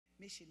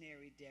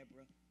Missionary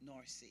Deborah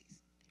Narcisse.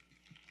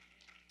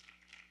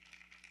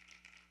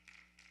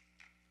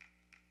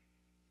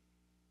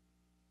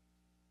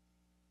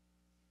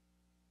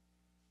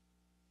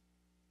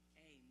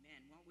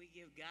 Amen. Won't we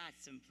give God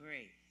some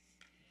praise?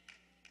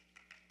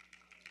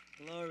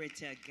 Glory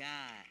to God.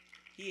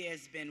 He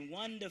has been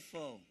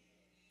wonderful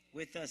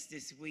with us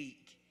this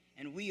week,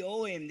 and we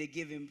owe him to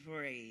give him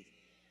praise.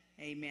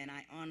 Amen.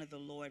 I honor the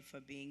Lord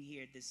for being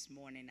here this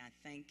morning. I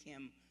thank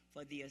him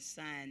for the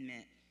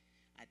assignment.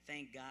 I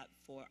thank God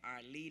for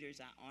our leaders.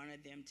 I honor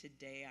them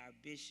today, our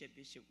Bishop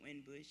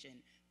Winbush and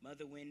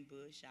Mother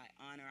Winbush.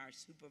 I honor our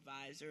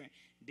supervisor,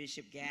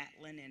 Bishop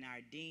Gatlin, and our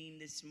dean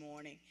this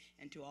morning,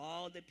 and to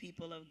all the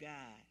people of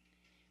God.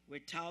 We're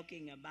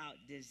talking about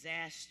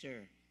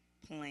disaster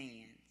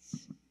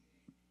plans.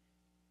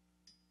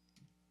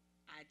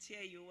 I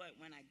tell you what,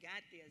 when I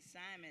got the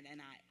assignment and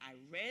I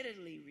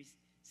readily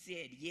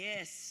said,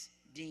 yes,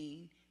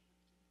 Dean.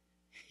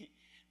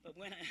 But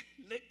when I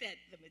looked at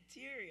the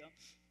material,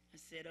 I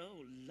said,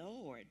 oh,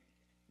 Lord,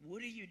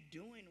 what are you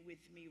doing with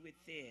me with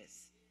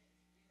this?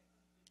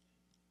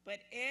 But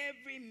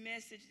every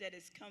message that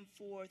has come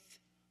forth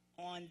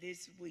on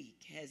this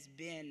week has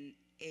been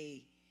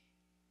a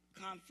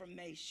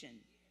confirmation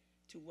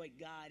to what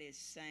God is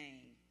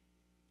saying.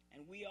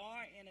 And we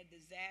are in a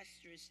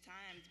disastrous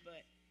times,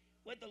 but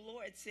what the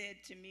Lord said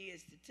to me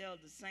is to tell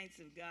the saints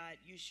of God,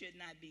 you should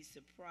not be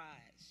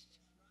surprised.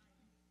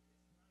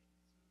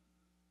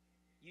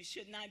 You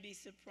should not be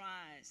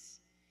surprised.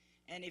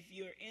 And if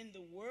you're in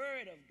the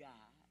Word of God,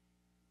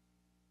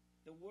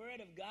 the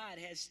Word of God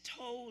has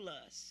told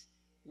us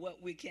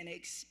what we can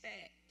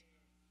expect.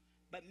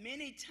 But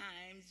many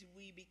times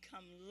we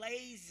become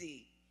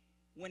lazy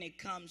when it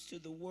comes to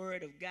the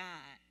Word of God.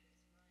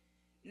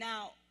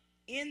 Now,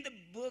 in the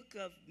book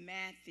of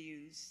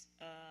Matthew,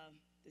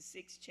 the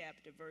 6th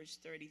chapter, verse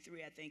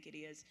 33, I think it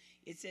is,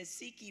 it says,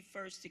 seek ye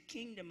first the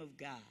kingdom of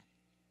God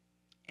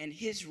and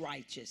his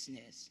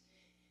righteousness.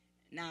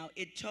 Now,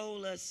 it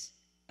told us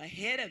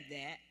ahead of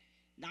that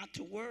not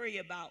to worry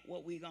about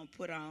what we're going to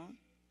put on,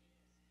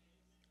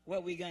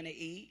 what we're going to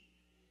eat,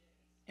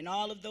 and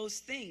all of those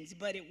things.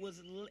 But it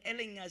was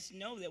letting us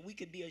know that we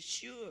could be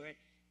assured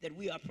that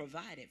we are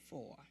provided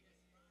for.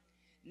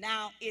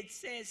 Now, it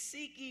says,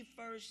 seek ye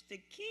first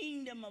the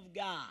kingdom of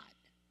God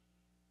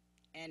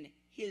and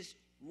his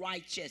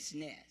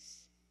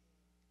righteousness.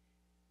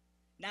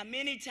 Now,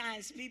 many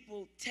times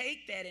people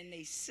take that and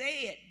they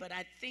say it, but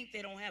I think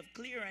they don't have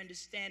clear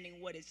understanding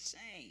what it's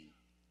saying.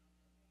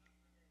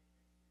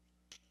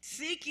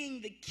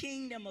 Seeking the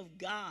kingdom of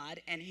God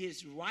and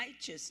his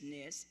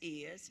righteousness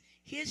is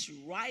his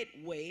right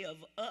way of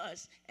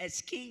us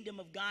as kingdom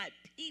of God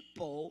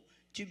people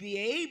to be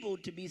able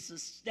to be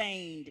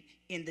sustained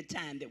in the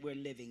time that we're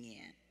living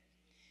in.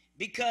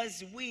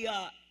 Because we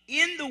are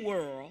in the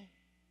world,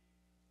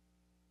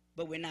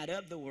 but we're not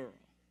of the world.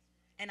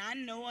 And I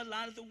know a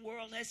lot of the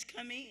world has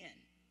come in.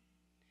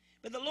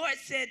 But the Lord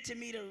said to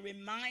me to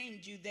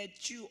remind you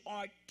that you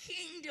are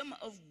kingdom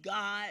of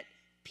God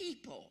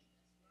people.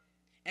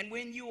 And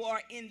when you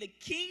are in the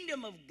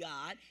kingdom of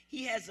God,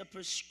 he has a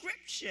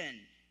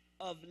prescription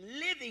of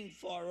living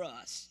for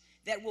us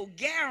that will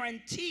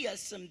guarantee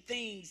us some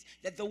things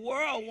that the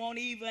world won't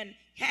even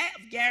have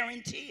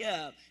guarantee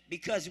of,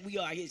 because we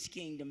are his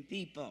kingdom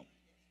people.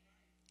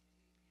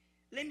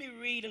 Let me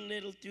read a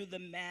little through the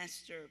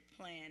master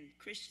plan,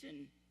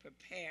 Christian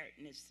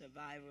preparedness,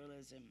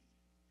 survivalism.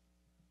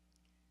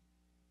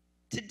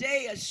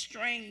 Today, a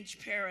strange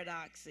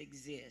paradox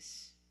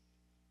exists.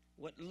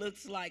 What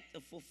looks like the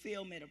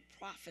fulfillment of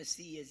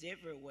prophecy is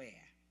everywhere.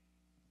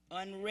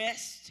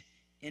 Unrest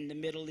in the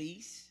Middle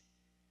East,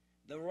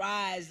 the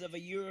rise of a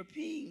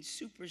European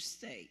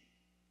superstate,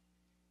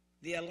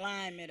 the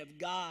alignment of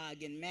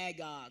Gog and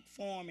Magog,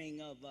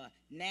 forming of a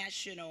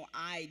national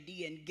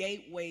ID and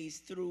gateways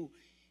through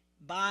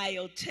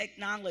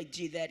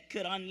biotechnology that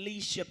could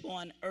unleash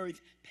upon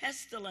earth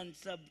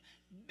pestilence of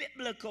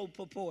biblical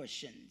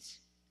proportions.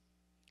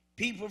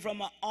 People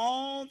from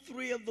all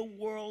three of the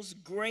world's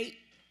great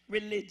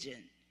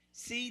religions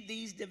see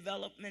these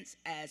developments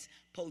as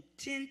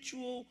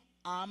potential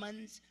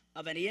omens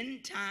of an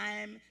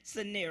end-time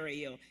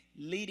scenario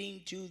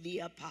leading to the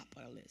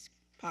apocalypse.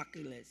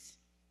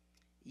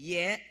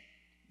 Yet,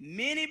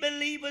 many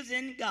believers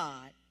in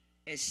God,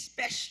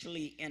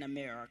 especially in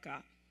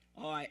America,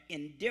 are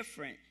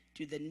indifferent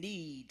to the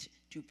need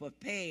to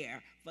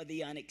prepare for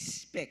the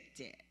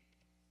unexpected.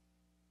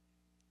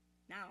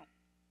 Now,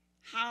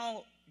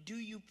 how do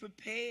you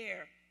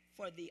prepare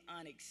for the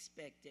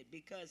unexpected?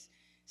 Because,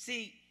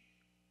 see,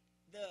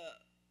 the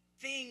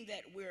thing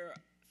that we're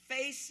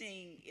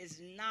facing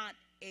is not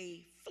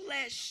a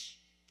flesh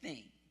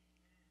thing.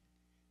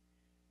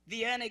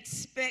 The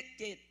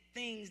unexpected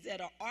things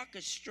that are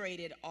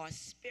orchestrated are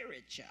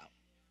spiritual.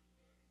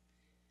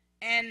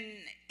 And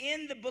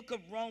in the book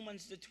of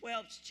Romans, the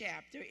 12th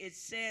chapter, it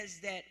says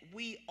that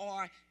we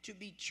are to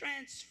be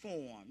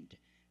transformed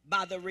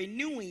by the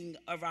renewing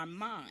of our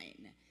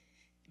mind.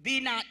 Be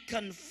not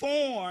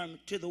conformed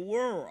to the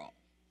world,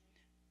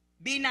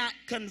 Be not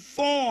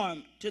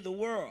conformed to the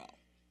world.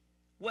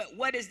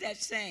 What is that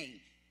saying?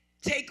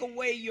 Take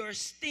away your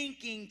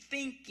stinking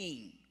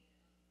thinking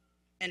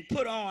and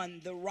put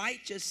on the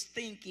righteous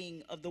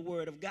thinking of the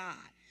word of God.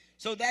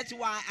 So that's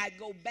why I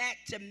go back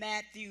to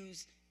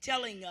Matthew's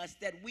telling us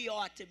that we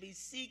ought to be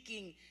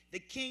seeking the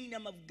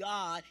kingdom of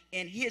God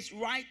and his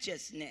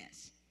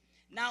righteousness.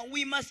 Now,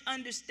 we must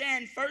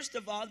understand, first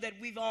of all, that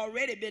we've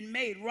already been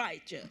made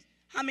righteous.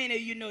 How many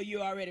of you know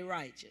you're already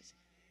righteous?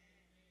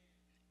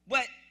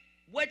 But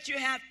what you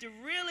have to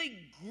really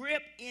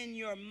grip in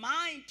your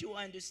mind to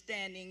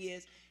understanding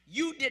is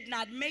you did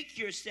not make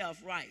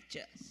yourself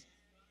righteous.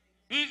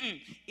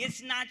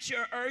 It's not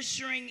your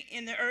ushering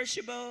in the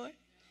usher board.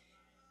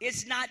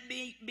 It's not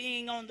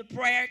being on the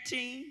prayer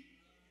team.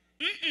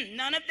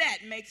 None of that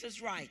makes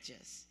us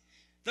righteous.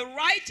 The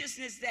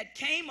righteousness that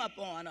came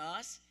upon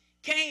us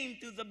came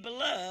through the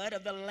blood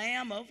of the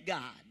Lamb of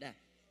God.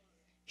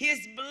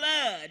 His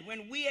blood,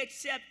 when we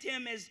accept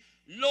him as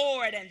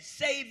Lord and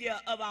Savior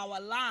of our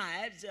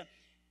lives,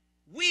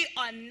 we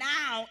are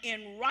now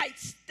in right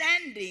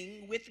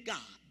standing with God.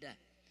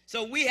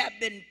 So we have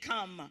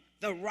become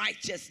the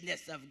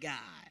righteousness of God.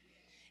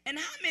 And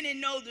how many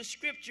know the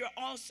scripture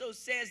also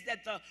says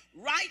that the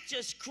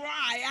righteous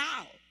cry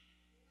out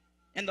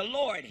and the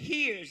Lord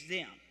hears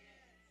them?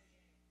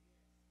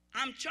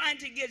 I'm trying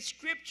to get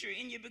scripture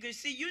in you because,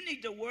 see, you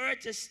need the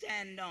word to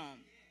stand on.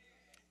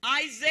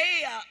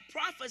 Isaiah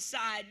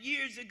prophesied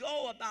years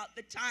ago about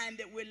the time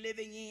that we're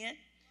living in,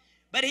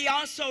 but he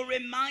also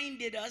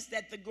reminded us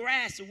that the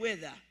grass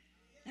wither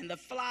and the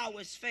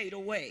flowers fade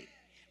away,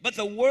 but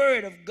the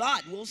word of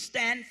God will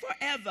stand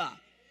forever.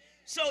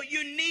 So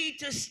you need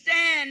to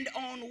stand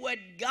on what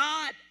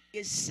God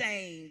is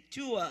saying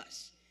to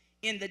us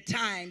in the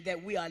time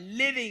that we are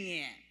living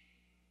in.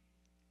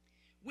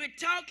 We're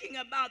talking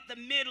about the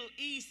Middle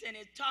East, and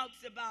it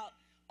talks about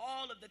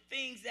all of the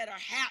things that are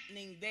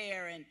happening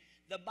there and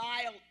the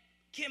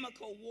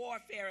biochemical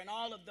warfare and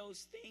all of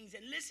those things.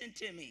 And listen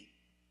to me.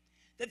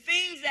 The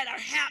things that are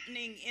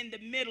happening in the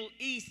Middle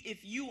East, if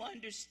you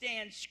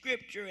understand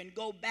scripture and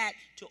go back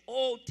to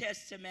Old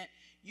Testament,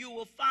 you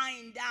will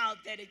find out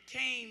that it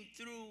came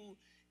through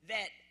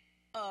that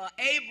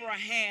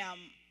Abraham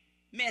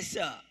mess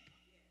up.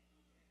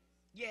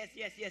 Yes.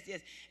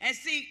 And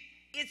see,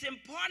 it's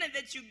important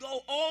that you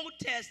go Old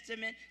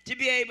Testament to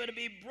be able to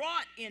be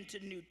brought into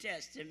New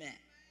Testament,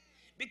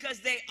 because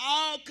they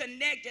all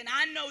connect. And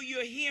I know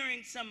you're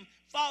hearing some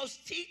false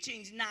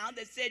teachings now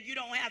that said you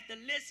don't have to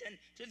listen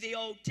to the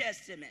Old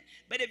Testament.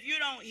 But if you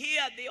don't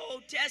hear the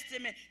Old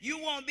Testament, you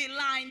won't be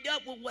lined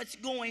up with what's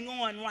going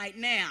on right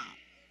now.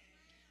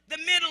 The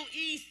Middle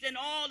East and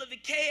all of the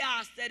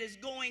chaos that is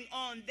going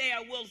on there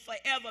will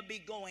forever be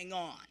going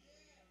on.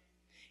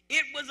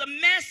 It was a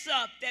mess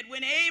up that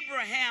when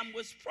Abraham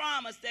was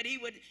promised that he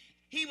would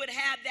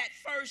have that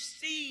first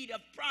seed of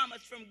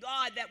promise from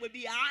God that would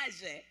be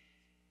Isaac,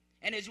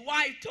 and his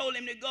wife told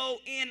him to go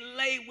in and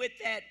lay with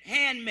that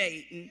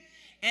handmaiden,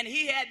 and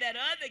he had that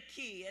other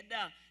kid,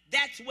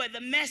 that's where the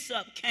mess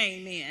up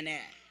came in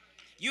at.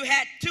 You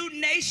had two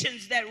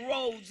nations that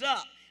rose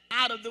up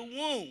out of the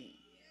womb.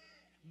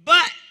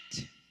 But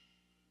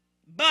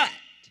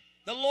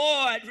the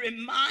Lord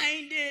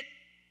reminded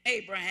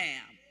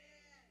Abraham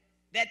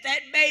that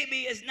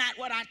baby is not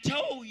what I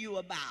told you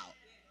about.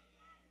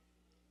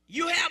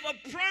 You have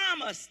a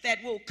promise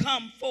that will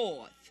come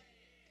forth.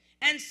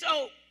 And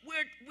so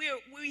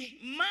we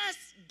must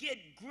get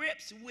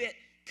grips with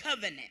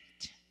covenant.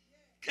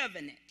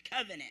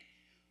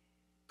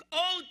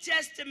 Old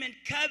Testament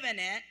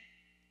covenant,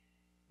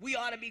 we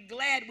ought to be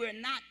glad we're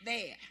not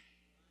there.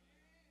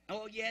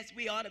 Oh, yes,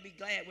 we ought to be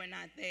glad we're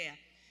not there.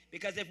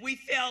 Because if we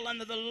fell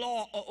under the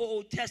law of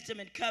Old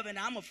Testament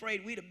covenant, I'm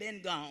afraid we'd have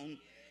been gone.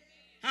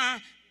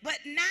 But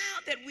now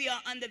that we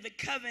are under the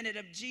covenant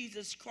of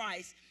Jesus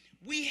Christ,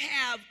 we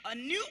have a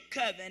new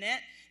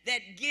covenant that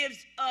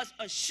gives us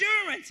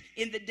assurance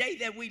in the day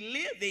that we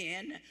live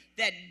in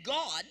that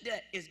God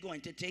is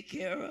going to take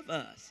care of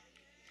us.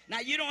 Now,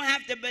 you don't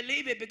have to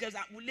believe it, because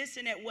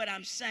listen at what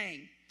I'm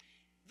saying.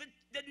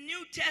 The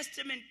New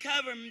Testament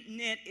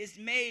covenant is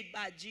made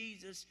by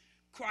Jesus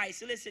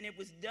Christ. Listen, it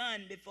was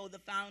done before the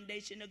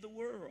foundation of the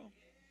world.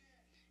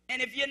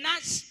 And if you're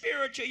not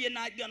spiritual, you're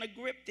not going to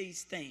grip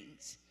these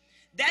things.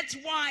 That's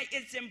why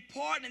it's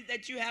important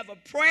that you have a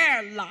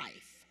prayer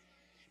life.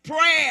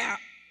 Prayer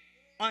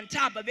on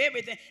top of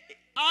everything.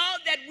 All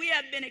that we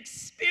have been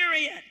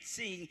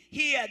experiencing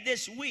here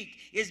this week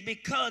is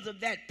because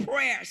of that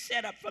prayer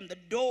set up from the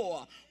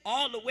door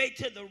all the way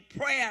to the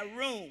prayer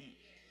room,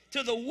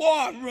 to the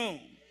war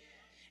room.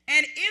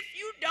 And if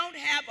you don't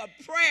have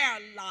a prayer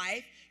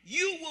life,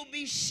 you will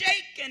be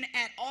shaken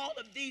at all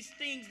of these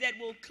things that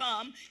will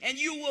come, and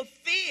you will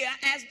fear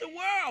as the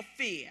world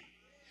fear.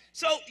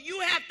 So you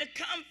have to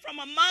come from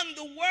among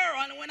the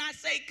world. And when I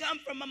say come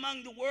from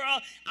among the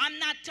world, I'm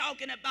not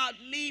talking about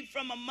leave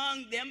from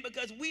among them,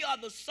 because we are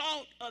the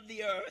salt of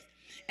the earth,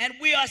 and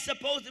we are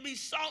supposed to be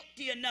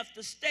salty enough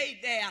to stay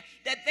there,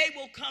 that they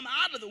will come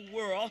out of the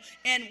world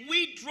and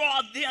we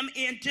draw them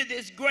into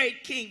this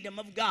great kingdom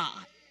of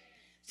God.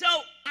 So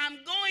I'm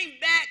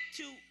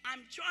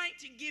trying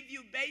to give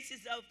you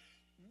basis of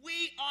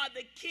we are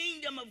the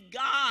kingdom of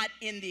God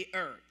in the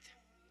earth.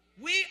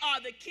 We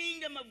are the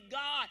kingdom of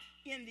God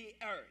in the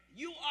earth.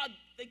 You are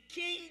the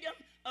kingdom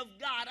of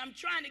God. I'm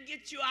trying to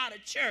get you out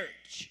of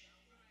church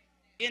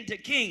into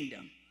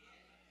kingdom.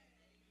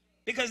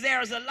 Because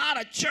there's a lot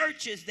of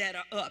churches that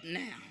are up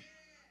now,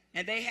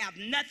 and they have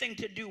nothing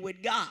to do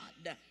with God.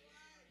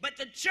 But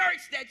the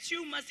church that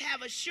you must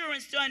have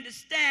assurance to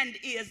understand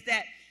is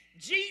that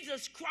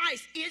Jesus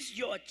Christ is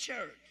your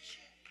church.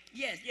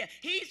 Yes.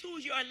 He's who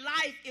your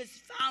life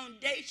is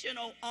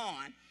foundational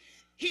on.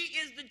 He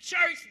is the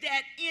church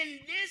that in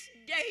this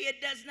day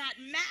it does not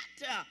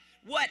matter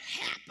what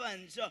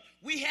happens.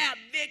 We have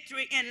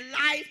victory in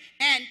life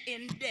and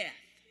in death.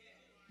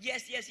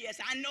 Yes.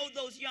 I know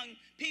those young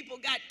people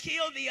got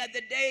killed the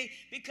other day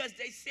because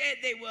they said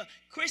they were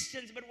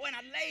Christians. But when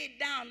I laid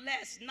down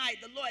last night,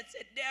 the Lord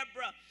said,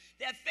 Deborah,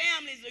 their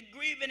families are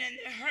grieving and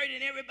they're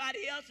hurting.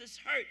 Everybody else is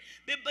hurt.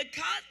 But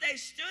because they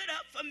stood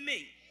up for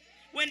me,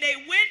 when they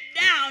went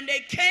down,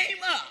 they came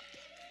up.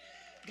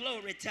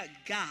 Glory to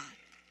God.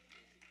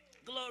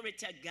 Glory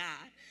to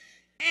God.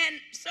 And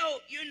so,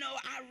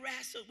 I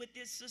wrestled with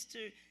this, Sister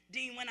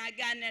Dean, when I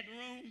got in that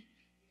room.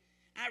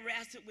 I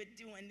wrestled with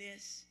doing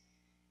this.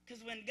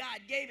 Because when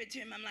God gave it to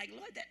him, I'm like,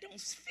 Lord, that don't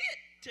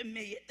fit to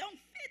me. It don't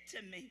fit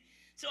to me.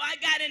 So I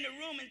got in the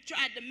room and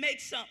tried to make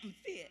something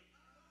fit.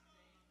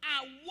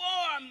 I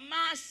wore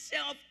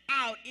myself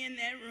out in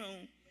that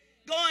room,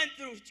 going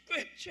through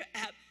scripture.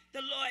 The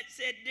Lord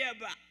said,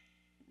 Deborah,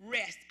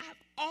 rest.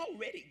 I've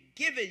already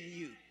given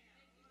you.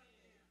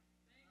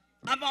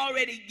 I've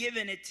already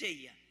given it to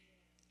you.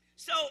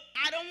 So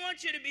I don't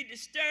want you to be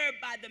disturbed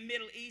by the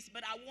Middle East,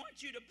 but I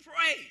want you to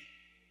pray.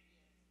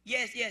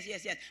 Yes.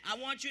 I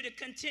want you to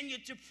continue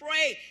to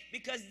pray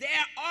because there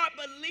are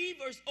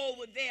believers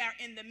over there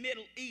in the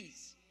Middle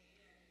East.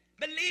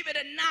 Believe it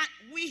or not,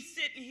 we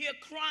sitting here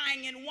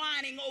crying and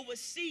whining over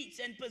seats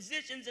and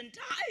positions and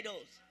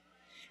titles.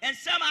 And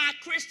some of our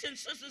Christian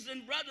sisters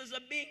and brothers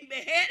are being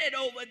beheaded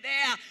over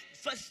there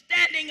for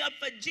standing up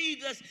for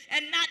Jesus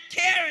and not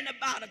caring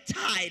about a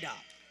title.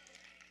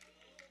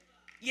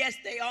 Yes,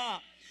 they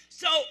are.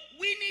 So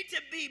we need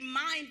to be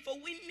mindful.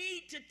 We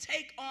need to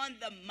take on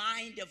the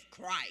mind of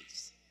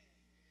Christ.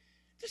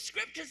 The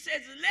scripture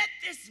says, let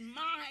this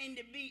mind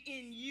be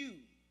in you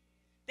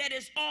that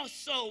is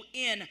also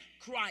in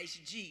Christ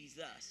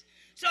Jesus.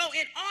 So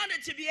in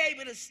order to be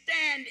able to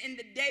stand in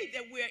the day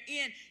that we're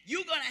in,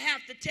 you're going to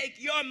have to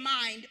take your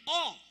mind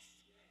off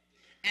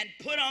and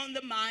put on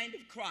the mind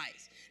of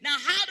Christ. Now,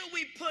 how do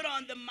we put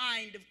on the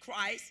mind of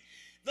Christ?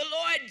 The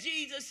Lord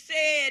Jesus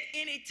said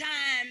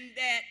anytime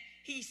that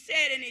he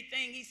said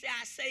anything, he said,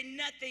 I say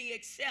nothing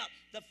except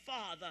the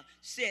Father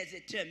says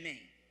it to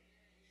me.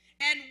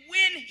 And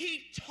when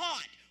he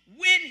taught,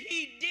 when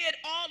he did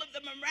all of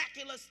the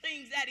miraculous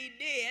things that he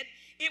did,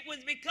 it was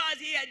because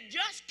he had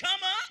just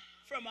come up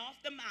from off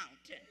the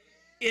mountain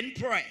in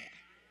prayer.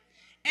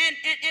 And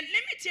let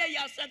me tell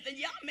y'all something.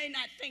 Y'all may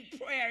not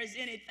think prayer is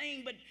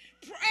anything, but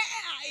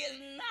prayer is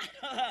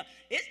not,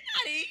 it's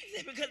not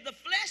easy because the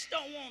flesh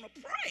don't want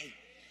to pray.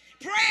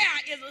 Prayer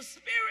is a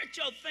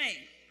spiritual thing.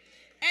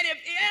 And if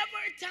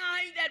ever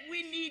time that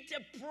we need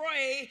to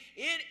pray,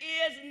 it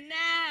is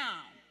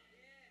now.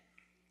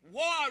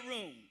 War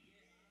room.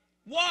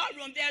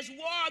 There's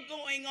war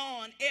going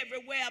on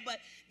everywhere, but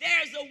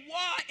there's a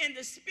war in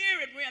the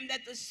spirit realm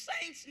that the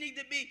saints need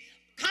to be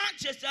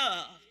conscious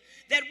of.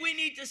 That we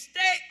need to stay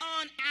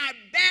on our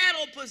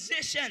battle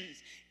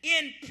positions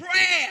in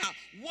prayer,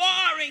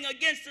 warring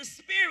against the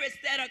spirits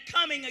that are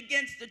coming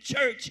against the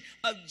church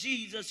of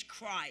Jesus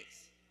Christ.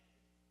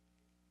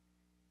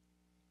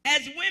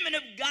 As women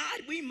of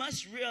God, we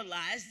must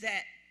realize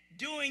that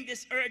during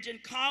this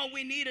urgent call,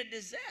 we need a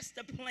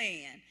disaster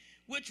plan,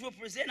 which will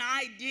present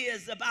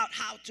ideas about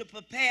how to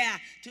prepare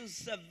to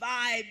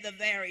survive the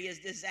various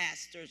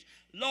disasters,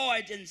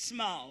 large and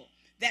small,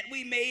 that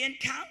we may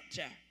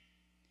encounter.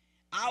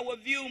 Our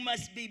view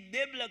must be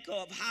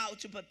biblical of how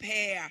to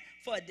prepare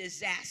for a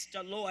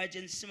disaster, large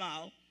and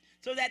small,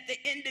 so that the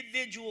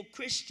individual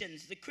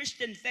Christians, the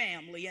Christian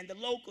family, and the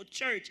local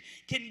church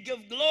can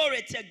give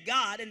glory to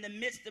God in the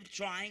midst of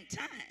trying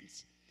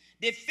times.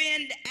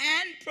 Defend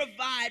and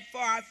provide for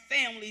our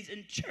families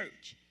and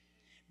church,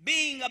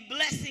 being a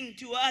blessing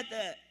to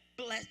other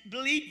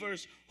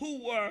believers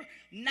who were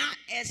not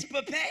as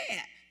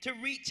prepared to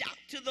reach out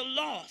to the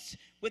lost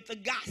with the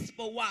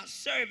gospel while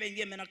serving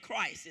them in a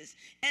crisis,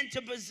 and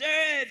to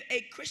preserve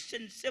a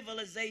Christian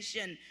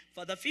civilization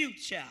for the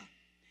future.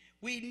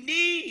 We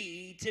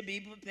need to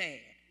be prepared.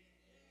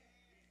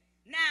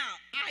 Now,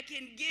 I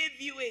can give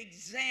you an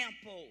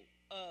example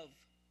of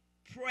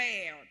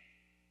prayer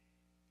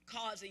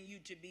causing you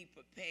to be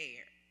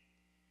prepared.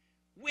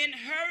 When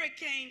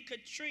Hurricane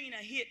Katrina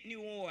hit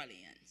New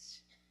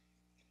Orleans,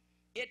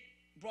 it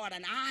brought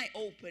an eye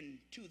open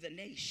to the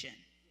nation.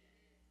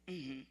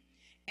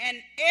 And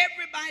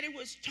everybody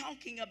was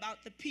talking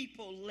about the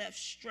people left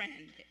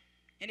stranded.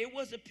 And it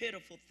was a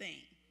pitiful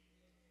thing.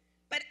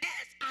 But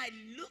as I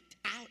looked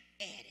out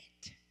at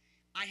it,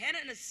 I had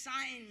an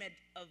assignment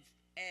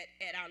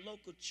at our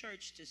local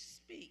church to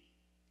speak.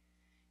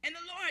 And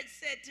the Lord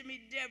said to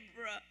me,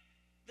 Deborah,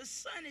 the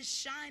sun is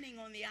shining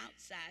on the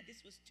outside.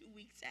 This was 2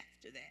 weeks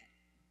after that.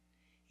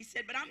 He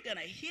said, but I'm going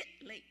to hit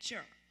Lake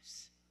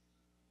Charles,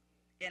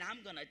 and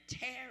I'm going to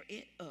tear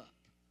it up.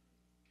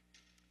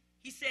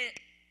 He said,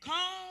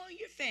 call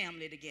your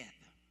family together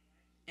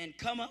and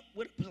come up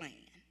with a plan.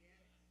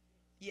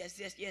 Yes,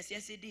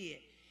 he did.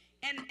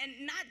 And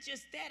not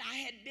just that, I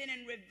had been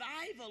in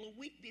revival a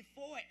week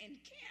before in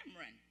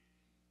Cameron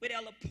with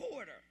Ella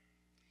Porter.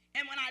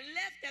 And when I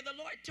left there, the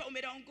Lord told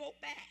me, don't go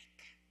back.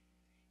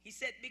 He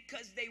said,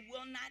 because they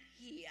will not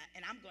hear,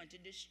 and I'm going to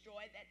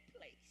destroy that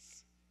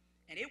place.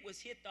 And it was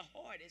hit the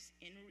hardest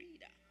in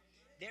Rita.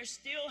 They're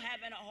still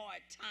having a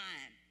hard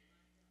time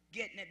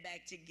getting it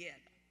back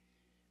together.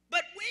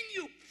 But when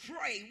you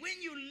pray,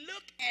 when you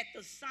look at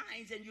the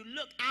signs and you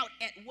look out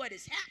at what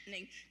is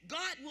happening,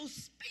 God will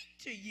speak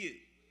to you.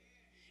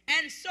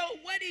 And so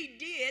what he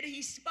did,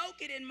 he spoke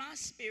it in my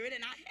spirit,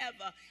 and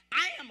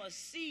I am a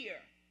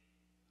seer.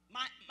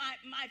 My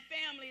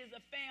family is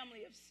a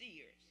family of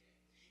seers.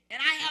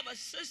 And I have a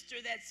sister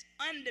that's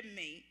under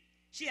me.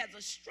 She has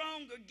a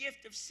stronger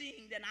gift of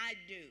seeing than I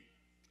do.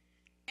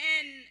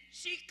 And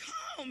she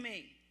called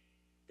me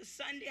the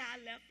Sunday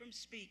I left from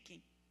speaking.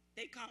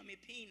 They called me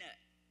Peanut.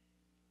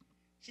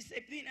 She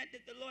said, Peanut,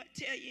 did the Lord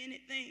tell you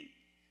anything?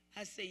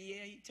 I said,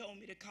 yeah, he told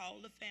me to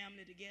call the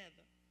family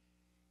together.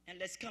 And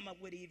let's come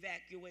up with an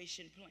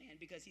evacuation plan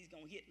because he's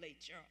going to hit Lake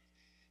Charles.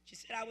 She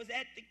said, I was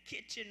at the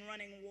kitchen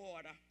running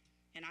water,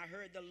 and I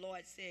heard the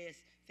Lord says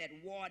that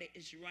water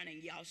is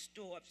running. Y'all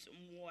store up some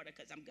water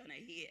because I'm going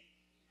to hit.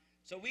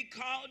 So we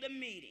called a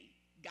meeting,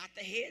 got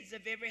the heads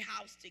of every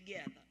house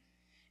together.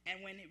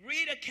 And when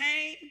Rita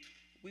came,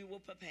 we were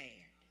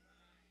prepared.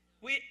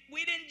 We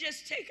didn't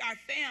just take our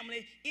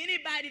family.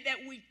 Anybody that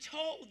we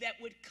told that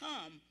would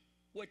come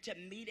were to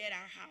meet at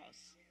our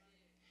house.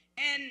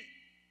 And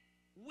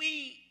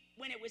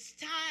when it was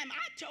time,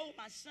 I told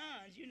my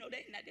sons,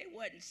 they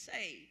wasn't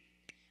saved.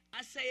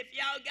 I say, if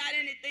y'all got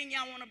anything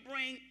y'all want to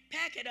bring,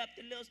 pack it up,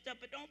 the little stuff,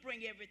 but don't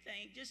bring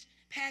everything. Just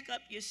pack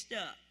up your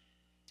stuff.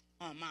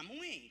 Oh, Mama,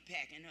 we ain't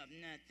packing up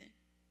nothing.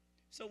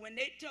 So when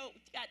they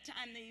got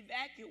time to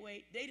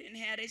evacuate, they didn't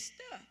have their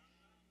stuff.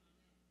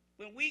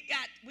 When we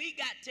got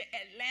to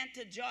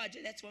Atlanta, Georgia,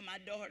 that's where my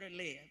daughter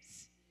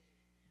lives.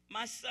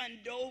 My son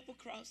dove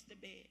across the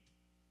bed.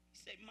 He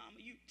said, Mama,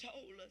 you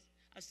told us.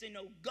 I said,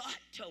 no, God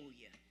told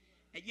you.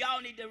 And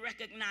y'all need to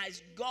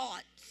recognize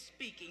God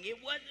speaking. It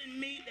wasn't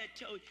me that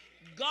told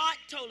you. God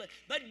told us.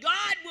 But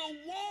God will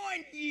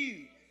warn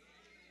you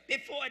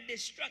before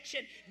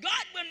destruction.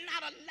 God will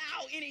not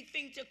allow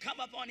anything to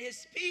come upon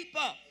his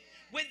people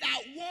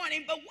without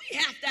warning. But we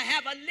have to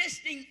have a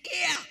listening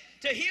ear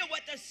to hear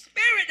what the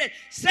Spirit is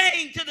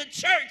saying to the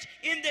church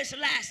in this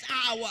last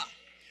hour.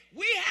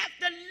 We have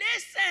to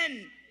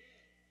listen.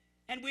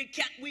 And we're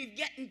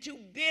getting too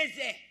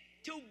busy.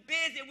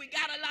 We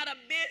got a lot of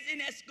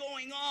busyness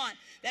going on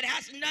that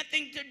has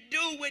nothing to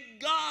do with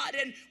God,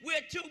 and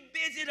we're too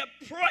busy to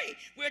pray.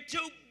 We're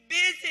too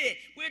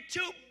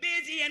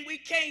busy and we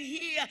can't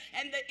hear.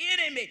 And the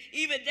enemy,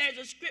 even there's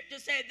a scripture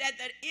said that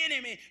the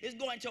enemy is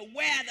going to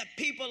wear the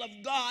people of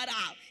God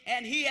out,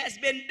 and he has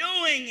been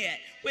doing it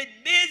with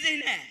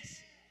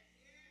busyness.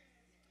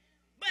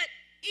 But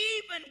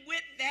even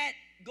with that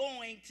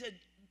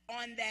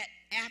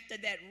after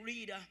that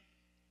Rita,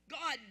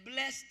 God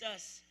blessed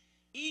us.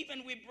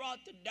 Even we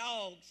brought the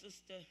dog,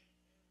 sister,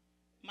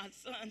 my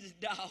son's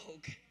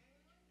dog.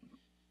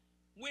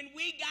 When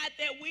we got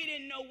there, we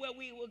didn't know where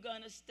we were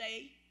going to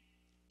stay.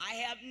 I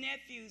have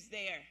nephews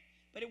there,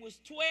 but it was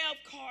 12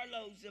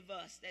 carloads of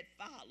us that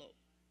followed.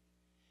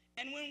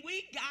 And when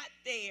we got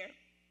there,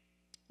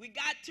 we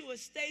got to a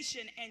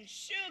station, and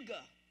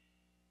Sugar,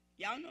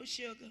 y'all know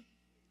Sugar?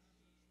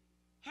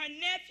 Her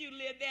nephew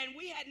lived there, and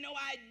we had no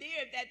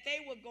idea that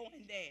they were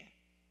going there.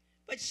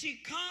 But she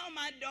called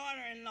my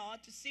daughter-in-law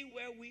to see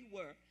where we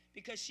were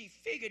because she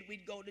figured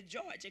we'd go to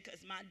Georgia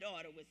because my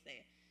daughter was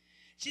there.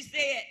 She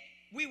said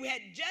we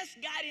had just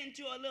got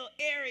into a little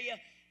area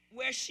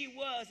where she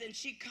was, and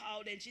she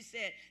called and she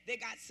said they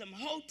got some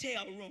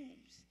hotel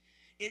rooms.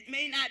 It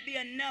may not be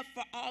enough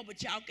for all,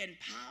 but y'all can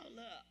pile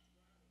up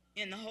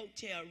in the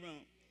hotel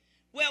room.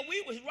 Well,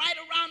 we was right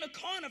around the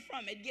corner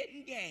from it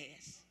getting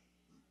gas.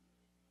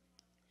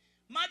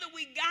 Mother,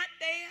 we got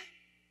there.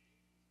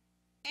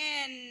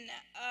 And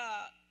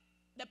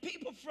the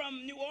people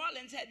from New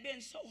Orleans had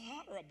been so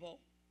horrible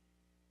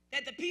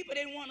that the people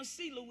didn't want to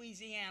see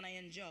Louisiana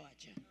and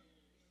Georgia.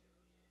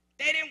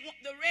 The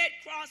Red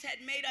Cross had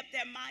made up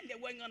their mind they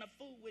weren't going to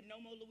fool with no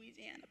more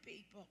Louisiana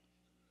people.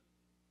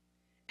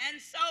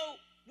 And so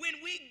when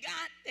we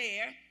got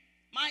there,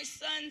 my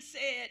son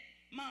said,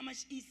 Mama,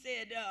 he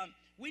said,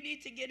 we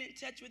need to get in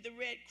touch with the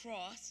Red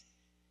Cross.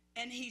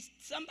 And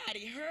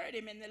somebody heard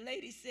him, and the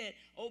lady said,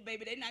 oh,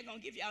 baby, they're not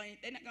going to give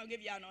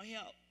y'all no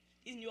help.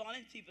 These New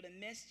Orleans people have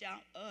messed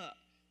y'all up.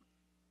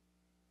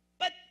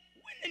 But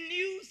when the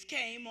news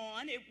came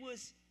on, it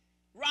was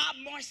Rob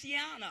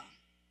Marciano,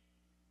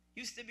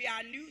 used to be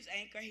our news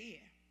anchor here.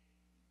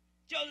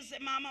 Joseph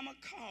said, Mom, I'm going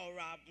to call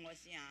Rob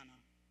Marciano.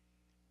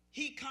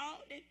 He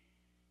called him.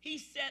 He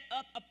set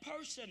up a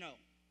personal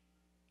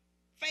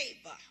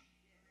favor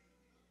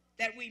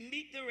that we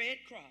meet the Red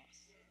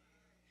Cross.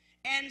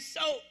 And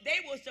so they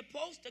were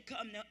supposed to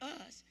come to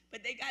us,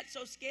 but they got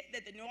so scared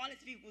that the New Orleans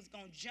people was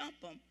going to jump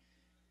them.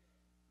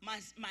 My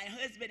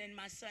husband and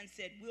my son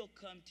said, we'll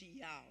come to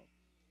y'all.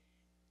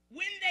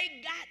 When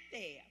they got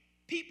there,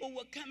 people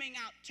were coming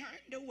out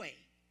turned away.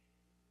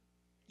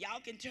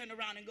 Y'all can turn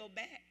around and go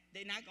back.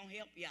 They're not going to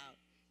help y'all.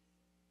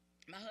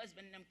 My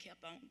husband and them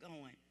kept on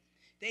going.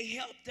 They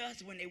helped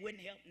us when they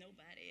wouldn't help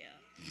nobody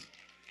else.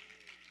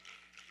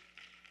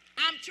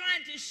 I'm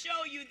trying to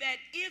show you that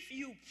if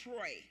you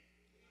pray,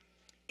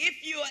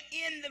 if you're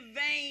in the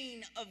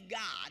vein of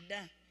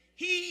God,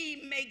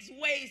 he makes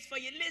ways for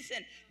you.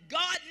 Listen,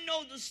 God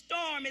knows the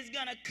storm is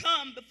going to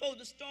come before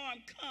the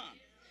storm comes.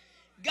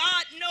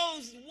 God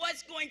knows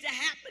what's going to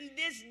happen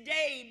this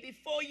day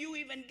before you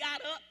even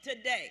got up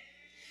today.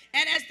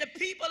 And as the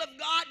people of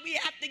God, we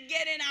have to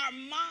get in our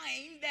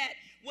mind that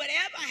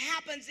whatever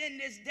happens in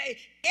this day,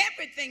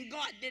 everything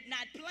God did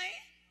not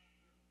plan.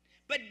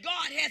 But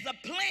God has a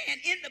plan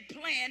in the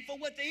plan for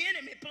what the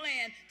enemy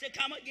planned to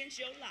come against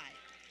your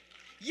life.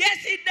 Yes,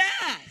 he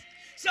does.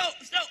 So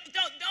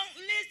don't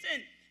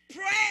listen.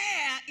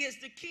 Prayer is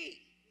the key.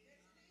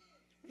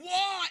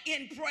 War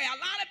in prayer. A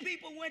lot of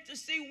people went to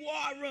see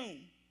War Room.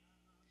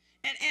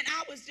 And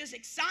I was just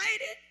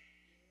excited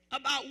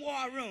about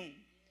War Room.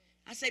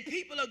 I say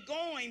people are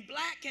going,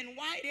 black and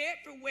white,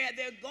 everywhere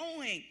they're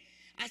going.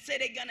 I said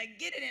they're going to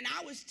get it. And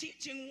I was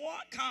teaching war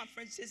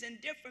conferences in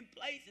different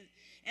places.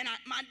 And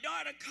my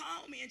daughter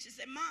called me and she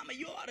said, Mama,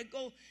 you ought to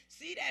go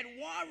see that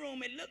War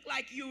Room. It looked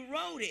like you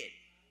wrote it.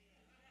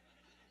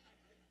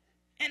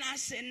 And I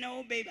said,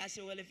 no, baby. I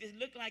said, well, if it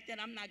looked like that,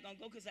 I'm not going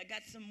to go because I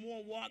got some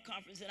more war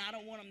conferences and I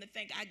don't want them to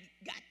think I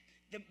got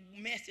the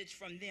message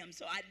from them.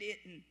 So I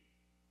didn't.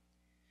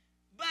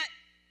 But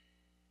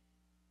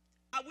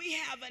we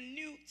have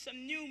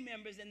some new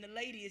members, and the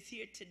lady is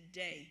here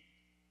today.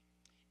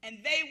 And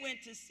they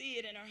went to see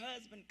it, and her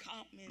husband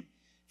called me.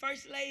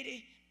 First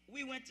Lady,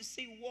 we went to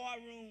see War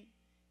Room.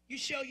 You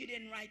sure you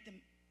didn't write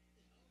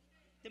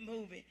the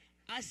movie?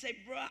 I said,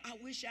 bro, I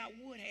wish I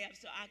would have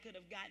so I could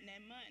have gotten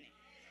that money.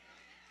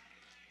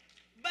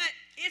 But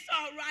it's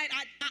all right.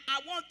 I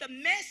want the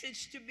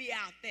message to be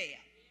out there.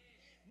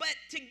 But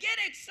to get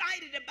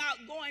excited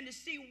about going to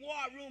see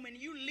War Room and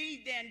you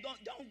leave there and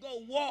don't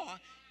go war,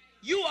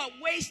 you are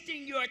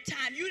wasting your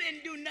time. You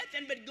didn't do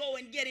nothing but go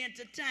and get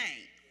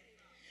entertained.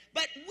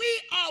 But we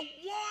are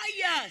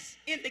warriors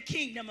in the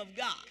kingdom of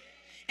God.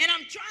 And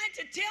I'm trying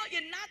to tell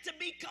you not to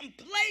be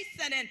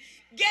complacent and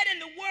get in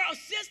the world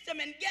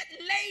system and get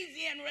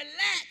lazy and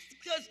relaxed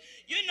because,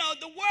 you know,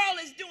 the world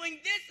is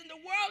doing this and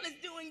the world is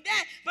doing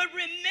that. But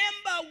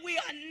remember, we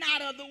are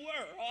not of the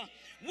world.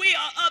 We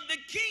are of the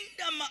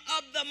kingdom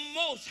of the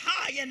Most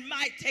High and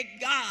Mighty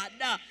God.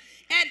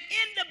 And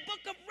in the book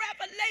of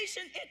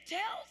Revelation, it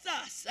tells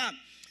us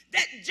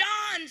that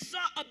John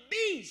saw a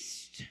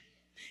beast.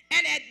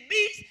 And that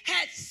beast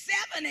had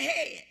 7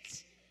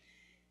 heads.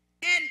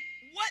 And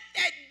what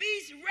that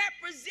beast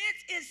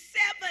represents is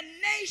 7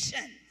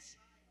 nations,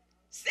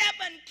 7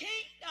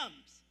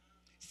 kingdoms.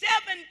 7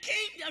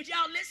 kingdoms,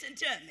 y'all listen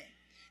to me,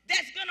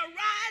 that's going to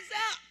rise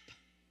up.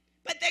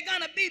 But they're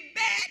going to be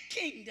bad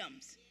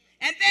kingdoms.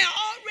 And they're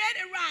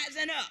already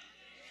rising up.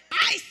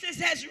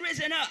 ISIS has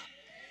risen up.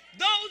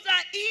 Those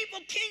are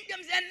evil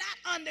kingdoms and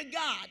not under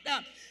God.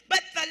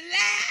 But the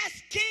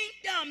last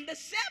kingdom, the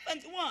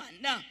 7th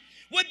one,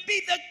 would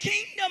be the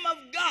kingdom of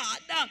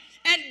God.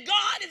 And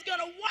God is going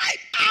to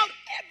wipe out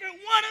every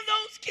one of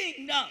those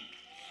kingdoms.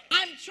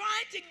 I'm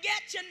trying to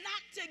get you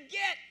not to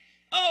get,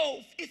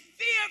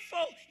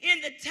 fearful in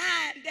the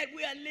time that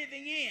we are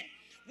living in.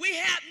 We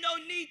have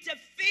no need to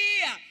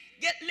fear.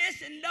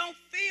 Listen, don't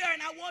fear.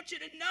 And I want you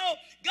to know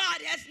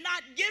God has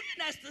not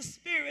given us the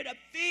spirit of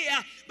fear,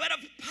 but of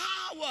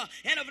power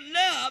and of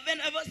love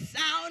and of a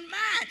sound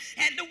mind.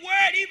 And the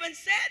word even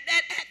said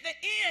that at the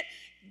end,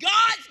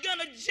 God's going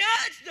to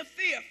judge the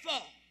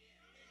fearful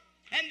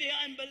and the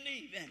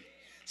unbelieving.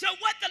 So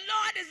what the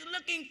Lord is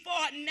looking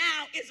for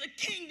now is a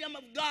kingdom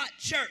of God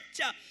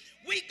church.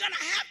 We're going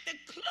to have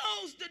to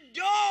close the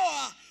door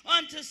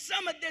onto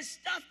some of this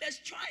stuff that's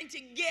trying to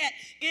get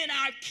in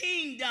our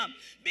kingdom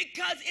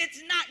because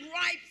it's not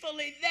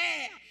rightfully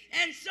there.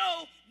 And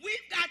so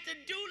we've got to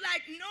do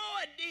like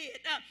Noah did.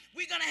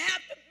 We're going to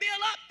have to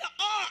build up the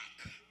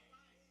ark.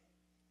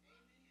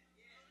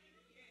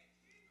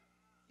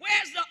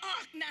 Where's the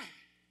ark now?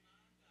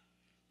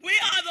 We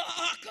are the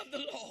ark of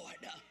the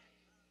Lord.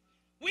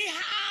 We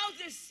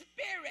house His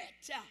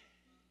Spirit.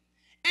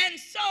 And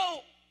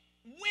so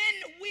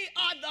when we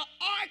are the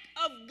ark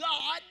of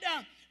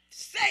God,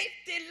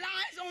 safety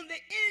lies on the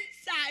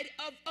inside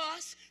of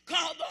us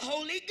called the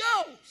Holy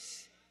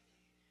Ghost.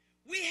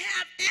 We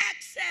have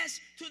access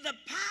to the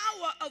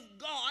power of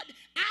God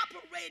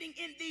operating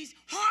in these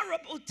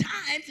horrible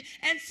times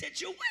and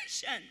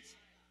situations.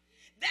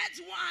 That's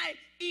why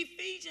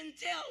Ephesians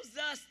tells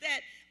us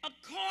that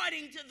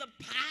according to the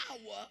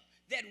power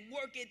that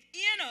worketh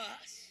in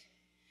us,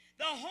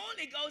 the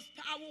Holy Ghost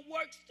power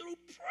works through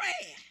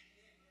prayer.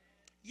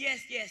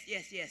 Yes.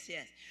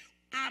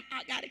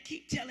 I got to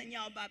keep telling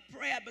y'all about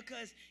prayer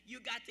because you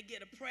got to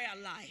get a prayer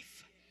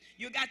life.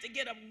 You got to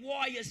get a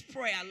warrior's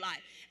prayer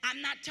life.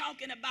 I'm not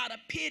talking about a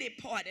pity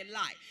party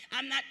life.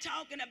 I'm not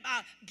talking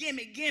about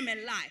gimme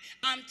life.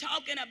 I'm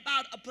talking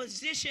about a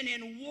position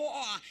in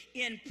war,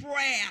 in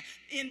prayer,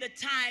 in the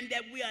time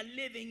that we are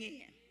living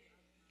in.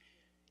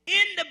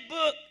 In the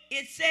book,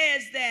 it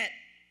says that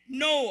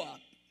Noah,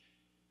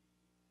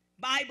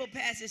 Bible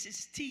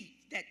passages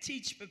that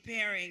teach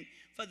preparing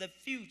for the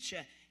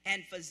future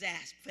and for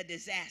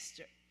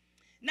disaster.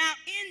 Now,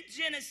 in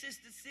Genesis,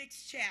 the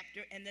 6th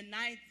chapter and the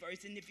 9th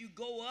verse, and if you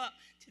go up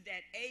to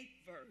that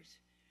 8th verse,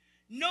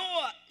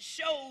 Noah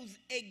shows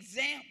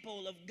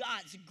example of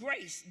God's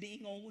grace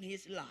being on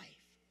his life.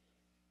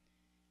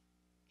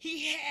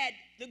 He had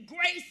the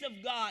grace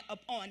of God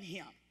upon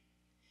him.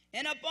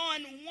 And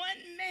upon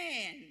one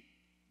man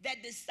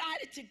that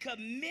decided to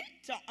commit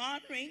to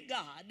honoring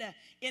God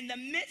in the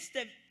midst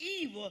of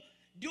evil,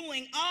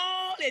 doing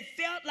all it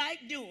felt like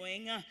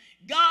doing,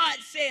 God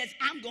says,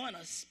 I'm going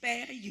to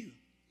spare you.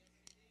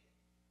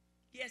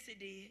 Yes, it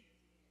did.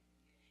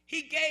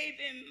 He gave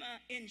him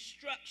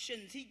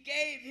instructions. He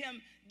gave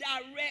him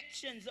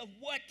directions of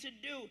what to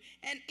do.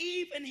 And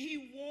even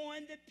he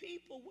warned the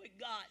people what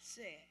God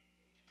said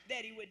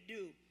that he would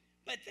do.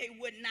 But they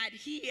would not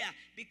hear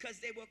because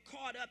they were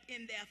caught up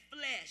in their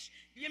flesh.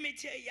 Let me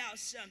tell y'all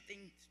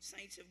something,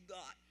 saints of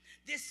God.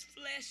 This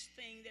flesh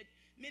thing that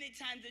many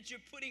times that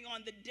you're putting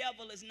on the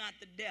devil is not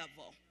the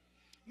devil.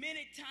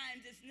 Many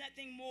times it's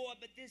nothing more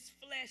but this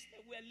flesh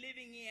that we're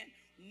living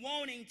in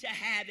wanting to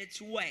have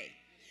its way.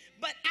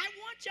 But I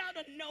want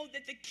y'all to know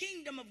that the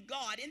kingdom of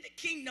God, in the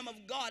kingdom of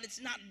God,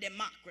 it's not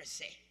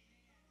democracy.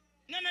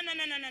 No.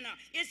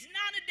 It's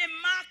not a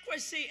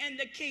democracy in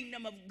the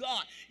kingdom of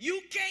God.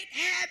 You can't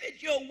have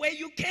it your way.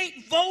 You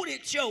can't vote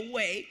it your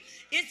way.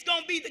 It's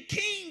going to be the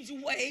king's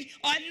way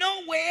or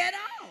no way at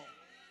all.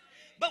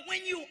 But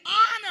when you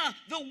honor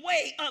the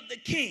way of the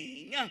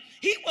king,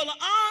 he will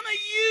honor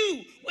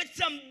you with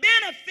some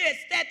benefits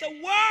that the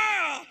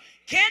world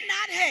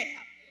cannot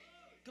have.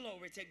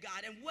 Glory to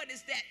God. And what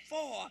is that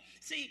for?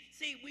 See,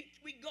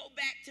 we go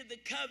back to the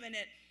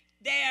covenant.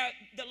 There,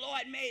 the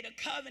Lord made a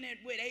covenant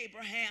with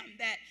Abraham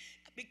that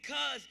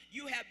because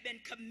you have been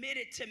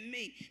committed to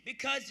me,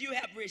 because you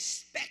have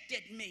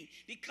respected me,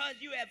 because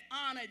you have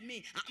honored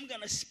me, I'm going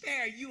to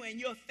spare you and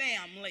your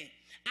family.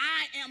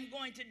 I am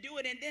going to do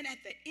it. And then at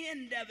the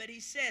end of it,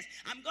 he says,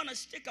 I'm going to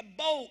stick a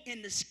bow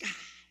in the sky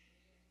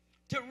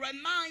to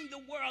remind the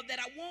world that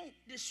I won't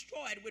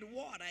destroy it with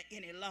water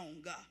any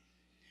longer,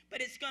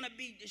 but it's going to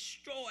be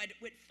destroyed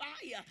with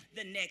fire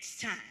the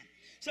next time.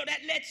 So that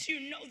lets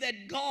you know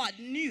that God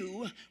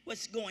knew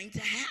what's going to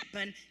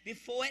happen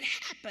before it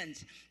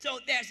happens. So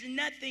there's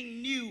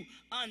nothing new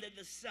under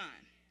the sun.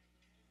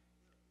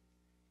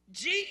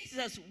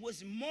 Jesus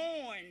was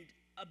mourned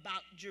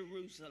about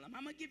Jerusalem.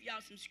 I'm going to give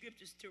y'all some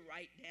scriptures to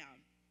write down.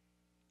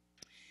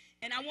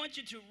 And I want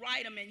you to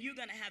write them, and you're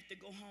going to have to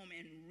go home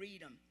and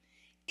read them.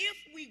 If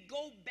we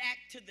go back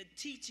to the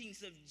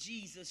teachings of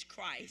Jesus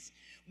Christ,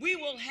 we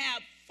will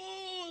have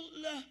full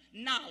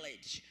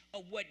knowledge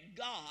of what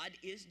God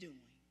is doing.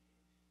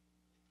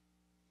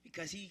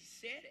 Because he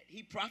said it.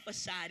 He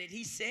prophesied it.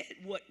 He said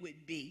what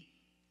would be.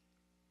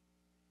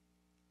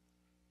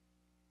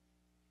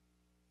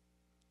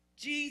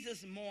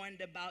 Jesus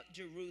mourned about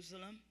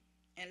Jerusalem.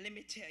 And let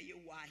me tell you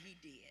why he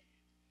did.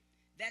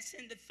 That's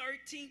in the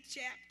 13th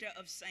chapter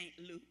of St.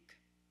 Luke.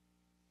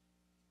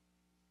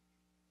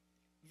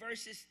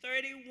 Verses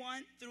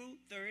 31 through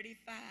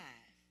 35.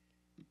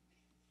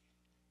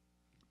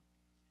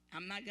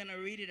 I'm not going to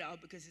read it all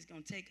because it's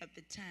going to take up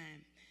the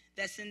time.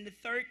 That's in the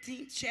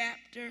 13th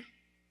chapter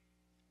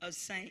of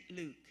St.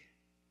 Luke.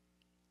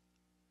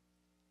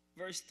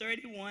 Verse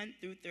 31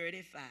 through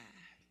 35.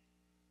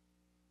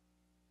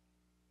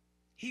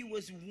 He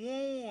was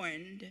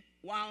warned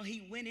while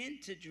he went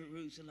into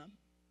Jerusalem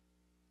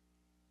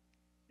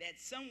that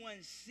someone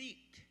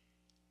seeked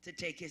to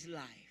take his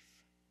life.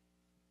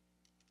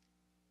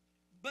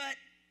 But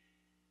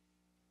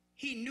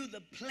he knew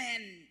the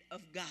plan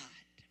of God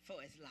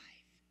for his life.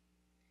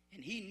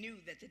 And he knew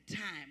that the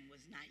time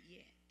was not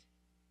yet.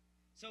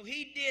 So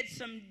he did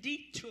some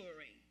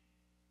detouring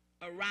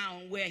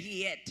around where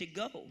he had to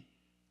go,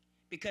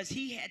 because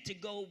he had to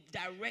go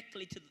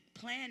directly to the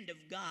plan of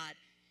God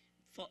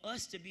for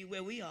us to be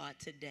where we are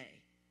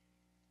today.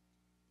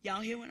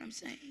 Y'all hear what I'm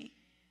saying?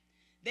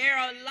 There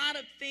are a lot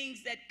of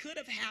things that could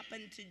have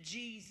happened to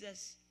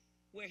Jesus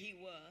where he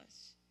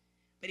was,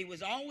 but he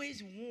was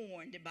always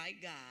warned by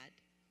God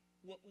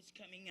what was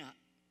coming up.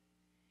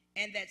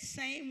 And that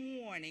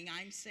same warning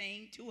I'm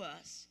saying to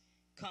us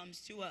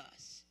comes to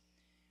us.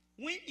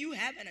 When you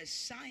have an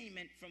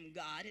assignment from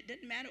God, it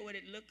doesn't matter what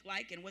it looked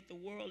like and what the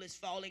world is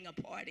falling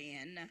apart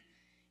in,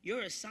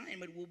 your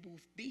assignment will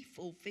be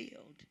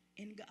fulfilled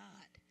in God.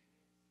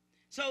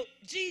 So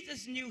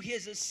Jesus knew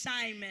his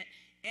assignment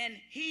and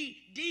he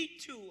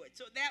detoured.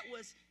 So that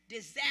was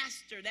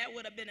disaster. That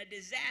would have been a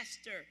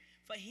disaster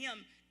for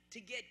him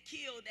to get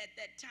killed at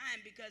that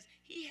time because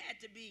he had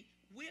to be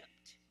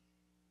whipped.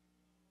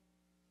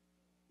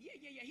 Yeah.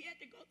 He had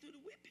to go through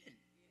the whipping.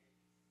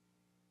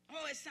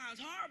 Oh, it sounds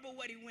horrible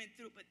what he went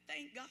through, but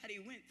thank God he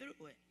went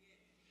through it.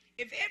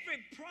 If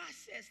every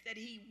process that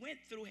he went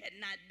through had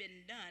not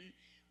been done,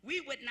 we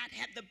would not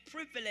have the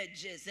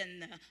privileges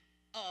and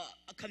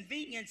the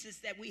conveniences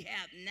that we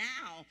have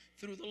now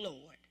through the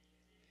Lord.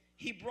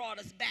 He brought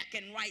us back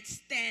in right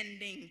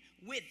standing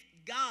with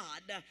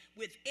God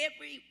with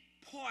every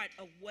part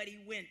of what he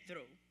went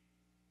through.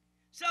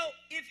 So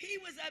if he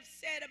was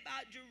upset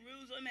about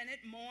Jerusalem and it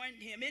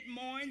mourned him, it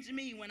mourns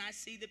me when I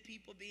see the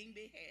people being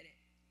beheaded.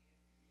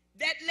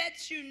 That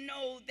lets you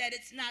know that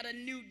it's not a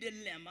new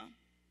dilemma,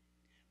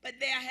 but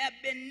there have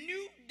been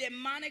new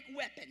demonic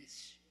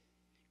weapons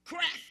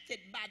crafted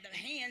by the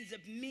hands of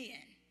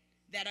men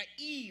that are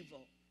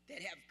evil that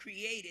have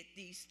created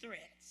these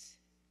threats.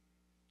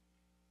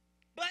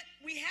 But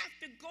we have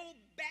to go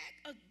back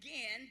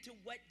again to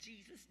what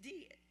Jesus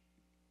did.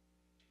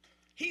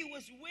 He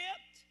was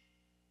whipped.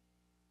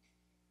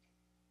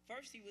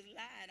 First, he was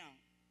lied on.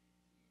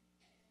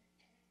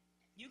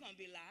 You're going to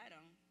be lied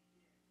on.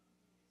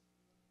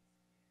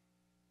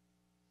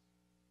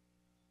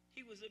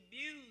 He was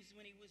abused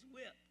when he was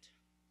whipped.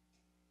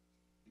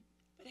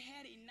 But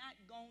had he not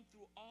gone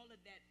through all of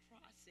that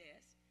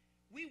process,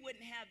 we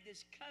wouldn't have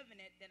this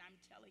covenant that I'm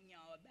telling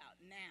y'all about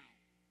now.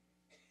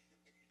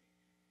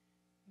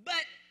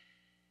 But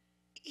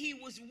he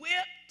was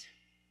whipped,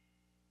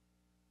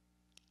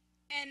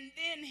 and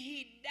then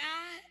he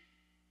died.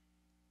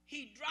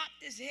 He dropped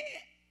his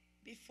head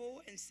before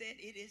and said,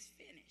 "It is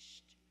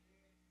finished."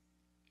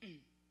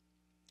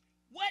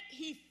 What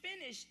he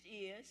finished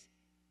is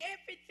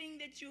everything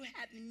that you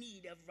have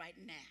need of right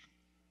now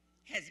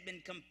has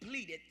been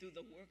completed through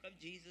the work of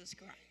Jesus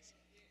Christ.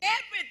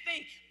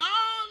 Everything,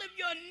 all of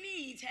your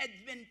needs had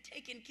been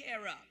taken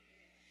care of.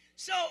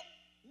 So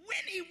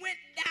when he went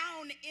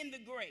down in the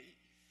grave,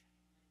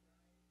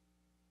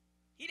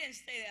 he didn't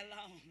stay there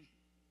long.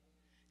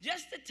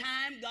 Just the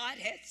time God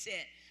had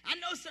set. I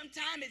know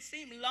sometimes it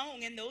seemed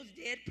long in those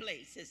dead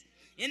places,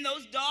 in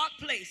those dark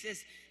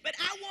places, but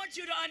I want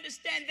you to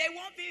understand they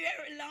won't be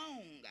very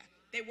long.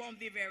 They won't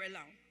be very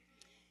long.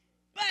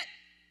 But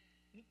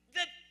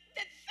the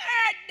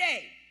third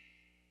day,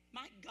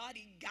 my God,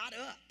 he got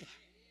up.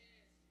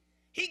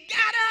 He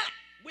got up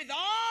with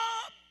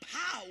all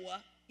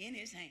power in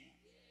his hand.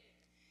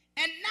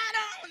 And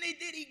not only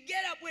did he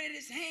get up with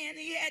his hand,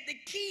 he had the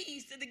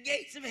keys to the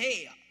gates of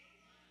hell.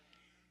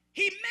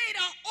 He made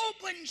an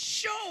open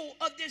show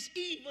of this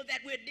evil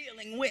that we're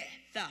dealing with.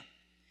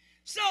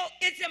 So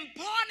it's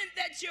important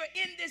that you're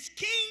in this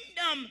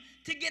kingdom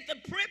to get the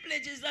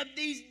privileges of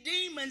these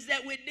demons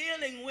that we're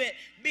dealing with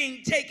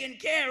being taken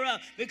care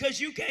of, because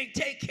you can't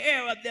take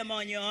care of them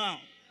on your own.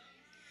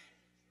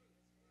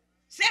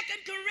 2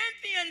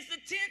 Corinthians, the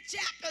 10th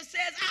chapter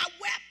says our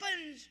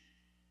weapons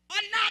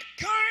are not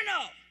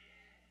carnal,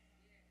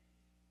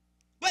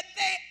 but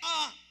they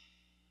are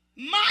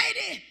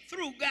mighty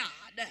through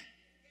God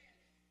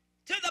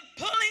to the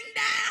pulling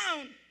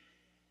down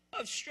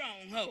of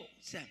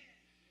strongholds.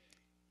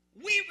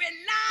 We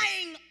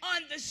relying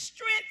on the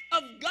strength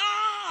of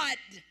God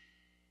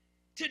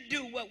to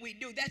do what we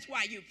do. That's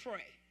why you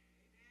pray.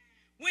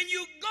 When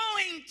you're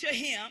going to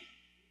him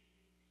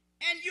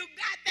and you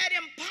got that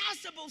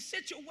impossible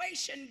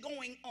situation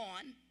going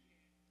on,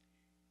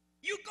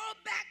 you go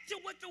back to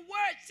what the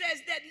word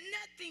says, that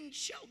nothing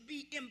shall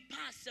be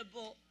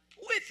impossible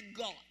with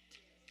God.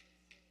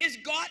 Is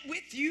God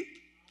with you?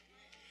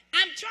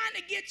 I'm trying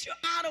to get you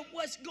out of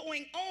what's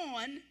going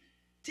on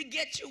to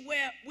get you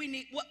where we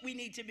need, what we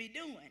need to be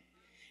doing.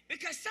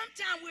 Because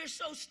sometimes we're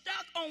so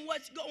stuck on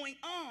what's going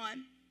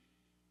on,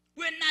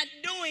 we're not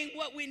doing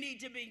what we need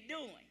to be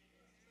doing.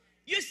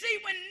 You see,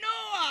 when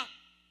Noah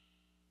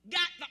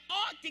got the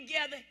ark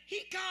together,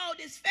 he called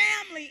his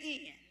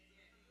family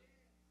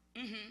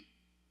in.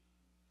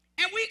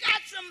 And we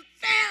got some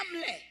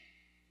family.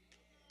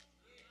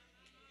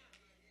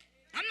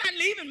 I'm not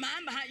leaving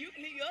mine behind. You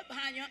can leave yours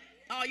behind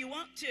all you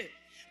want to.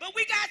 But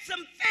we got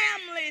some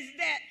families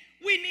that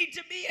we need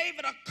to be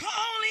able to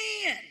call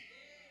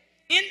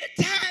in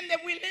the time that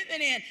we're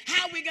living in.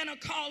 How are we going to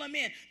call them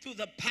in? Through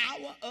the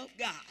power of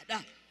God.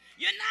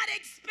 You're not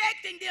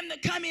expecting them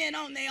to come in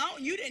on their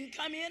own. You didn't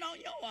come in on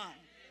your own.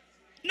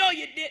 No,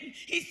 you didn't.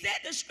 He said,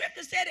 the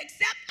scripture said,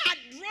 except I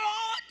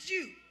drawed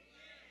you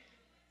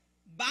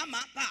by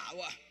my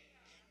power,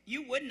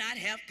 you would not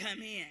have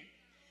come in.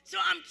 So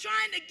I'm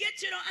trying to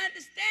get you to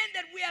understand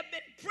that we have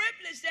been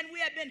privileged and we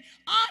have been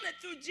honored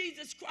through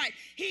Jesus Christ.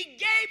 He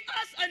gave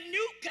us a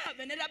new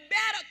covenant, a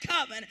better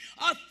covenant,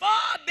 a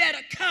far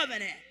better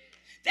covenant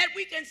that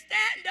we can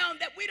stand on,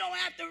 that we don't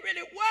have to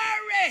really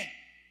worry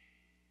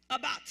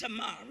about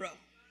tomorrow.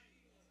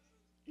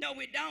 No,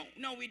 we don't.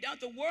 No, we don't.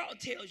 The world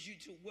tells you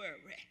to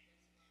worry.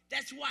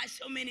 That's why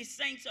so many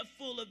saints are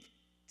full of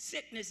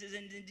sicknesses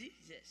and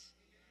diseases,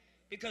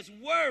 because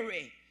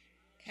worry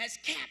has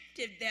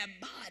captured their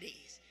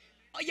bodies.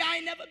 Oh, y'all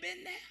ain't never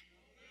been there?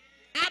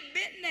 I've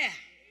been there.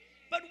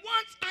 But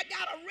once I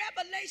got a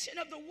revelation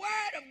of the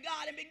word of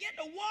God and began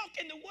to walk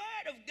in the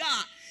word of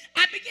God,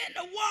 I began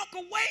to walk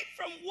away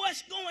from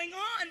what's going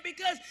on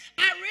because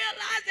I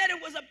realized that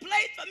it was a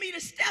place for me to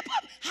step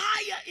up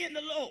higher in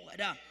the Lord.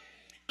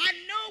 I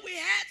know we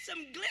had some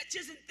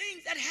glitches and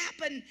things that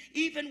happened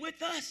even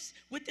with us,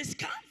 with this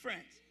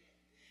conference.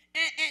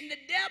 And the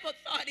devil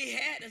thought he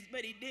had us,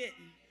 but he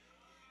didn't.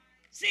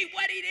 See,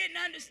 what he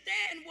didn't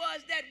understand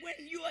was that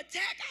when you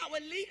attack our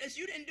leaders,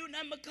 you didn't do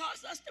nothing but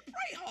cause us to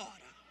pray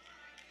harder.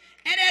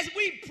 And as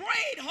we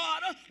prayed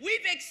harder,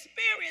 we've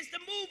experienced the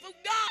move of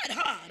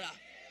God harder.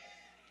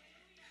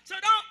 So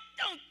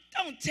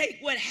don't take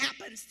what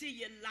happens to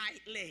you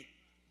lightly.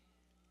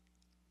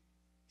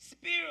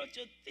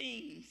 Spiritual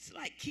things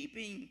like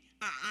keeping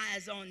our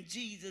eyes on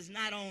Jesus,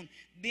 not on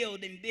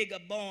building bigger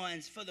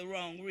barns for the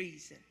wrong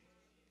reason.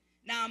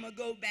 Now I'm going to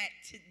go back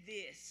to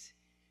this.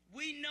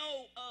 We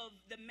know of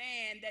the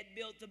man that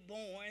built the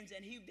barns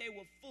and they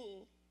were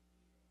full,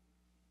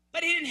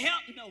 but he didn't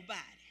help nobody.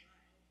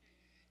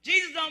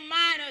 Jesus don't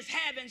mind us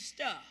having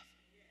stuff.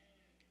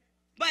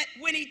 But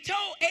when he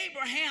told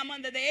Abraham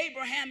under the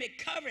Abrahamic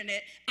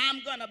covenant,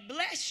 I'm going to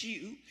bless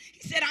you,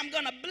 he said, I'm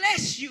going to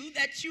bless you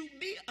that you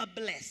be a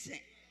blessing.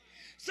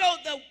 So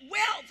the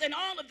wealth and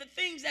all of the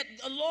things that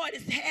the Lord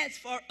has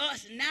for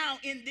us now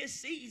in this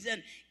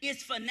season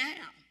is for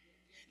now.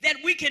 That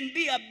we can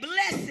be a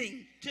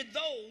blessing to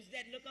those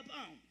that look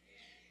upon.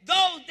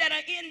 Those that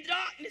are in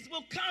darkness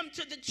will come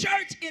to the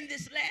church in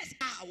this last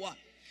hour.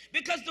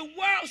 Because the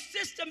world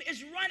system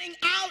is running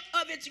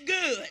out of its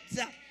goods.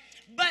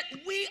 But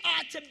we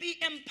are to be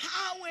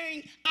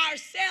empowering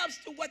ourselves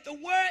to what the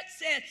word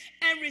says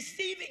and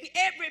receiving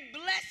every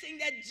blessing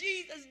that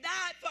Jesus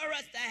died for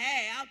us to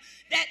have,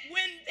 that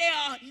when they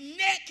are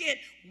naked,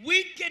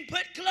 we can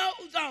put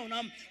clothes on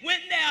them. When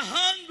they're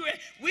hungry,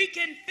 we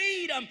can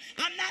feed them.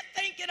 I'm not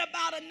thinking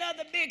about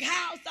another big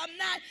house. I'm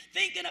not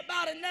thinking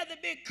about another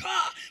big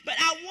car. But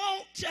I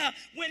want,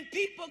 when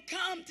people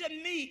come to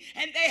me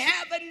and they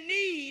have a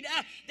need,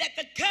 that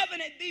the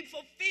covenant be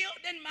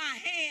fulfilled in my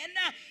hand,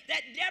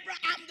 that Deborah,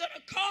 I'm going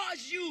to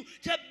cause you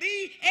to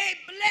be a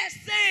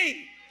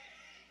blessing.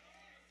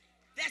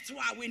 That's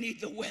why we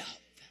need the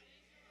wealth.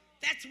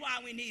 That's why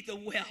we need the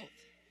wealth.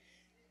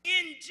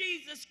 In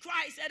Jesus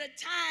Christ, at a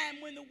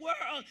time when the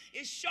world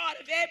is short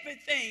of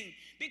everything,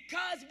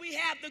 because we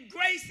have the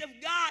grace of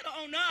God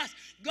on us,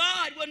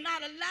 God will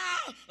not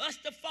allow us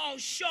to fall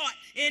short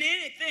in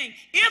anything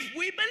if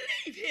we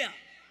believe him.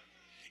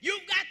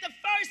 You've got to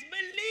first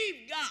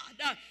believe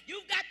God.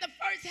 You've got to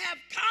first have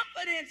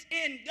confidence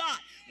in God.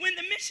 When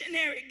the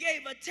missionary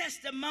gave a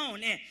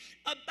testimony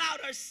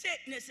about her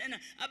sickness and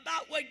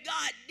about what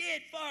God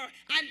did for her,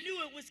 I knew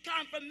it was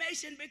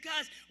confirmation,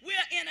 because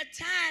we're in a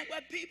time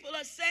where people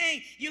are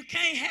saying, you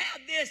can't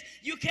have this,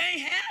 you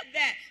can't have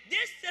that.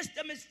 This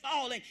system is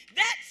falling.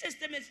 That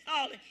system is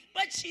falling.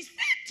 But she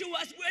said to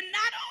us, we're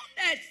not on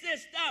that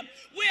system.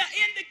 We're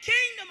in the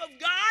kingdom of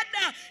God,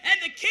 and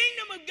the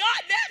kingdom of God,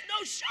 there's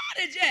no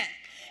shortage at.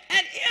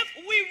 And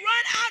if we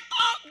run out,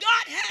 all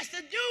God has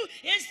to do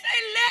is say,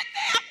 let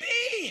there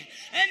be.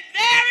 And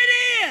there it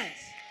is.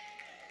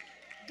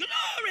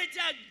 Glory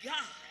to God.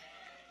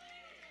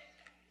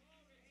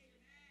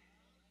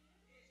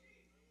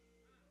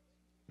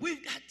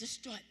 We've got to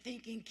start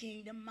thinking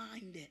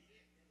kingdom-minded.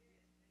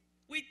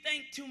 We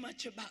think too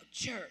much about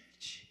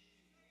church.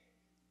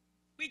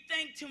 We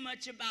think too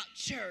much about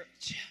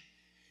church.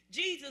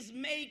 Jesus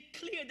made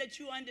clear that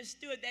you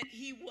understood that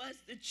he was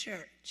the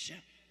church.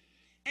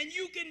 And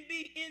you can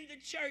be in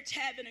the church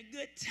having a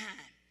good time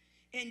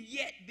and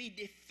yet be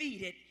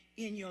defeated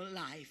in your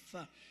life.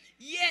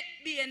 Yet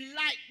being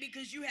light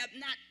because you have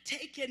not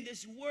taken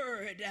this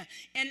word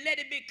and let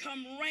it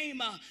become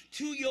rhema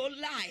to your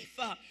life.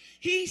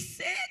 He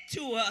said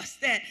to us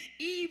that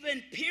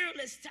even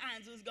peerless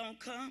times was going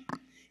to come.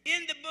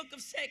 In the book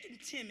of 2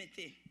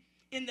 Timothy,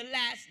 in the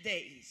last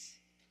days,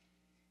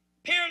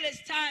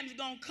 peerless times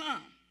going to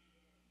come.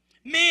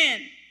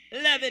 Men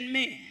loving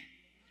men.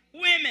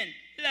 Women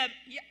loving.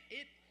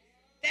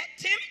 That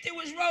Timothy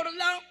was wrote a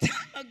long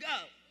time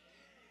ago.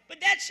 But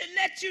that should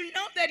let you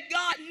know that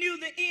God knew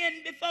the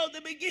end before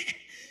the beginning.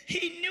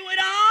 He knew it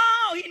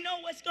all. He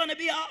knows what's going to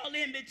be all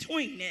in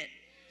between it.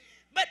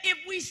 But if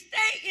we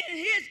stay in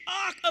his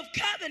ark of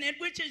covenant,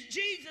 which is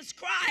Jesus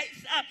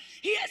Christ,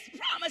 he has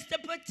promised to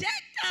protect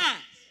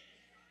us.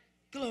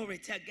 Glory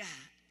to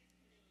God.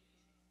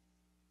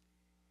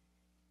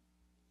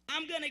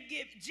 I'm going to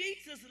give,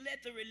 Jesus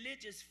let the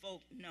religious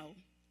folk know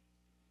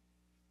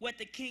what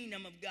the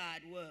kingdom of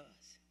God was.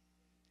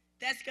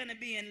 That's going to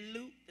be in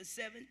Luke, the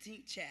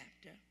 17th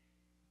chapter,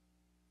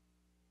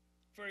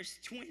 verse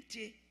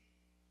 20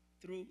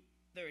 through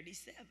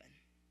 37.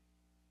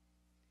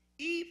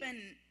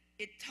 Even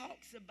it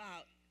talks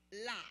about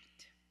Lot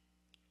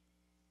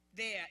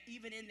there,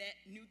 even in that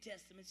New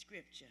Testament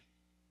scripture.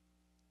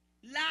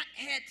 Lot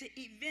had to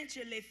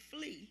eventually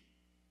flee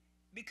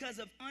because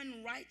of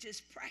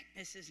unrighteous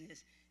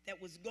practices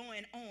that was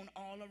going on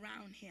all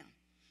around him.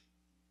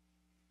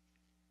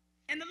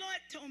 And the Lord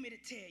told me to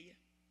tell you,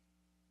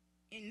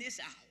 in this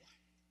hour.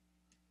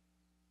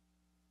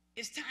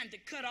 It's time to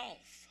cut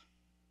off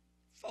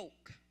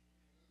folk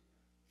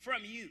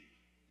from you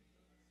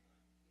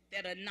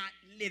that are not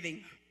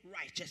living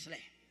righteously.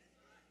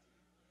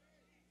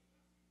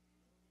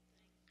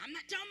 I'm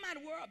not talking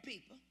about world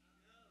people.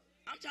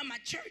 I'm talking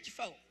about church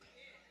folk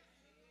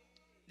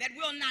that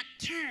will not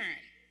turn.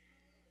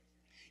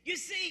 You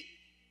see,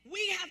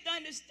 we have to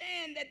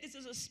understand that this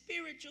is a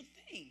spiritual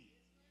thing.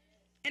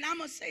 And I'm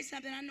going to say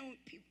something. I know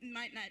people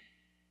might not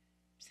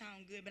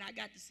sound good, but I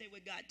got to say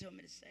what God told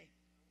me to say.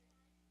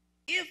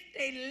 If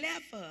they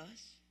left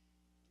us,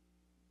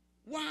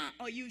 why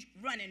are you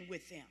running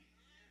with them?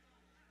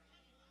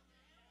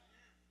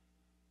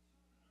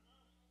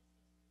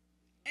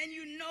 And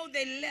you know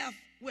they left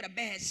with a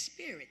bad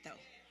spirit, though.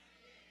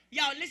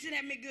 Y'all, listen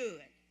at me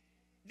good.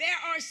 There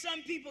are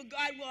some people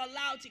God will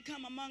allow to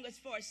come among us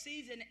for a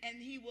season,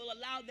 and he will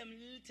allow them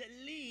to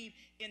leave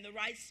in the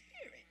right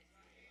spirit.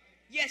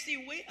 Yes, he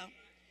will.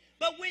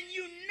 But when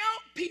you know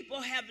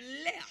people have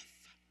left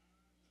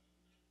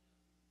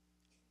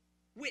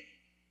with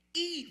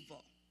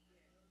evil,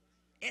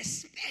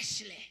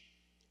 especially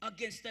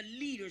against the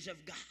leaders of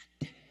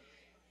God,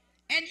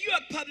 and you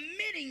are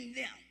permitting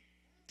them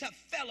to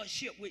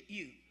fellowship with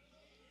you,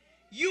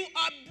 you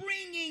are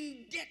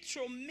bringing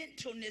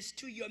detrimentalness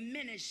to your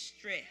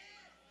ministry.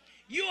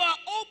 You are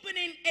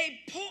opening a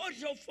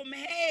portal from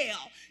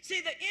hell.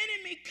 See, the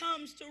enemy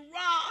comes to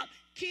rob,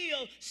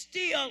 kill,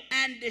 steal,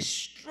 and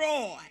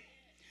destroy.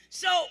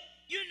 So,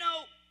 you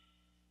know,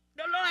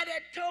 the Lord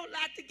had told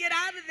Lot to get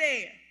out of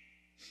there.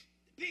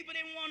 The people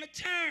didn't want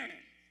to turn.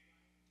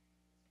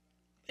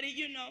 But,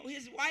 you know,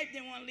 his wife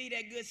didn't want to leave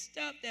that good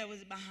stuff that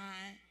was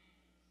behind.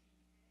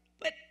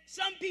 But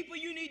some people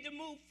you need to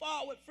move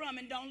forward from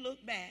and don't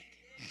look back.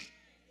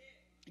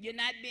 You're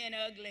not being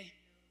ugly.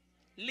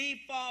 Leave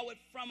forward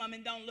from them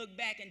and don't look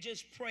back and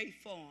just pray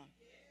for them.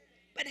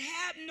 But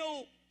have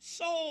no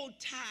soul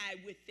tie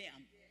with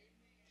them.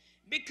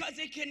 Because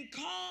it can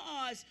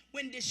cause,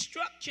 when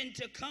destruction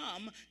to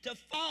come, to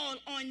fall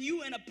on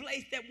you in a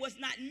place that was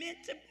not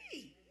meant to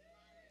be.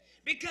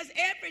 Because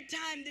every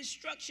time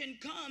destruction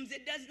comes,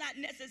 it does not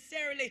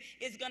necessarily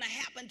is going to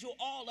happen to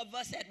all of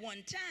us at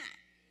one time.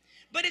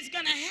 But it's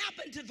going to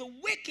happen to the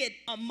wicked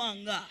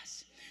among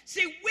us.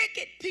 See,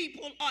 wicked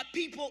people are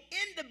people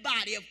in the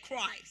body of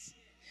Christ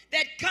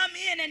that come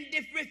in and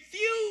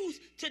refuse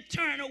to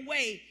turn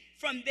away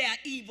from their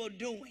evil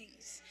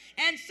doings.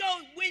 And so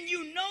when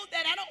you know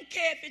that, I don't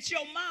care if it's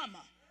your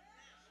mama.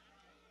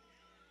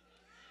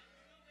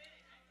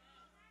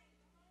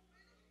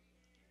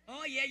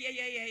 Oh, yeah.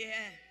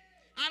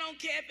 I don't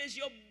care if it's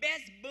your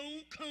best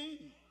boon coon.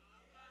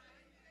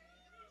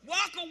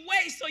 Walk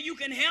away so you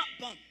can help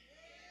them.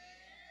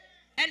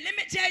 And let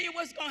me tell you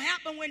what's going to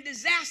happen when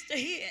disaster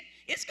hit.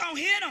 It's going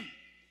to hit them.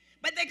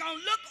 But they're going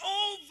to look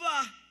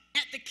over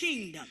at the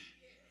kingdom.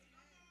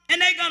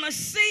 And they're going to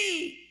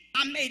see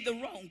I made the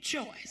wrong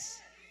choice.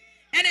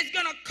 And it's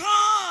going to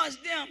cause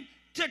them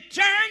to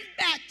turn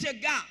back to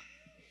God.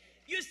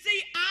 You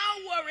see,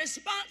 our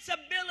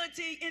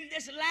responsibility in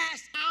this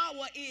last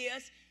hour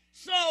is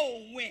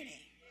soul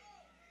winning.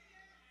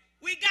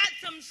 We got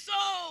some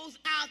souls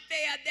out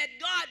there that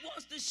God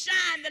wants to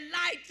shine the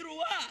light through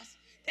us,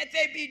 that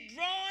they be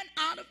drawn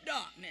out of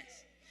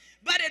darkness.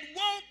 But it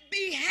won't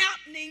be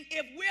happening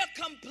if we're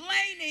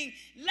complaining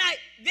like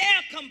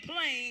they're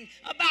complaining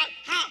about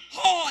how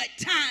hard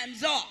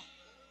times are,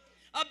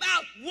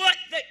 about what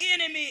the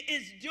enemy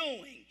is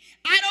doing.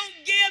 I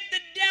don't give the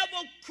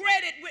devil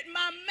credit with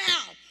my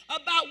mouth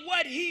about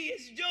what he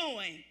is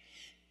doing.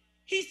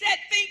 He said,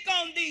 think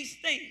on these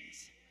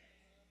things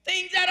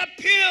that are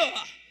pure,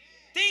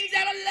 things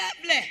that are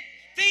lovely,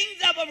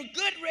 things of a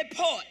good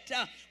report.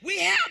 We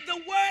have the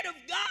word of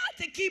God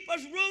to keep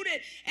us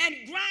rooted and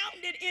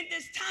grounded in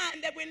this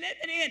time that we're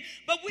living in.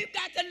 But we've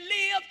got to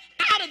live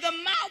out of the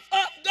mouth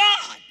of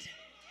God.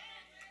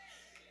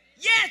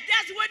 Yes,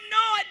 that's what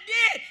Noah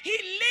did. He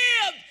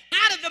lived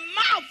out of the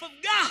mouth of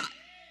God.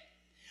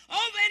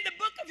 Over in the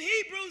book of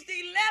Hebrews,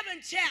 the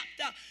 11th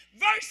chapter,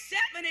 verse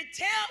 7, it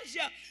tells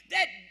you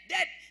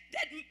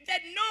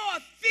that Noah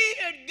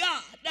feared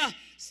God.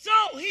 So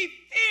he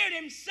feared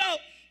him so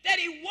that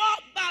he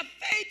walked by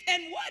faith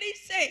and what he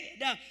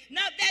said.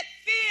 Now that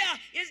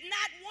fear is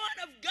not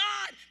one of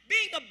God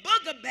being a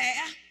booger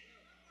bear.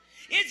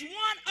 It's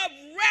one of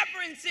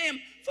reverencing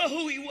him for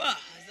who he was.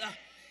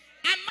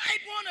 I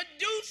might want to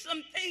do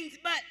some things,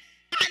 but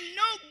I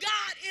know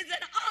God is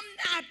an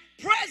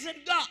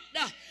omnipresent God.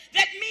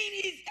 That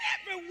means he's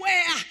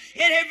everywhere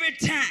at every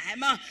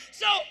time.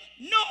 So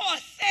Noah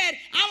said,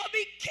 I will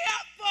be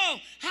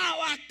careful how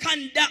I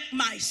conduct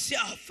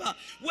myself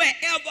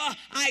wherever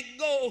I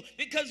go,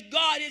 because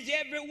God is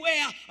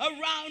everywhere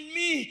around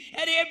me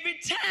at every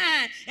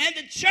time. And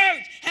the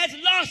church has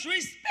lost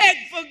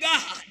respect for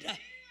God.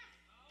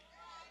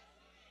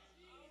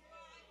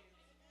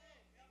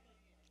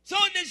 So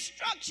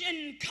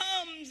destruction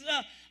comes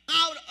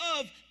out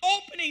of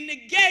opening the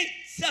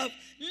gates, of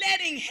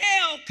letting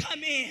hell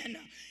come in.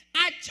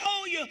 I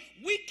told you,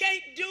 we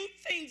can't do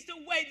things the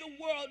way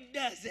the world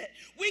does it.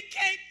 We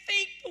can't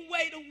think the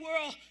way the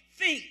world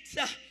thinks.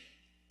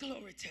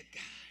 Glory to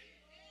God.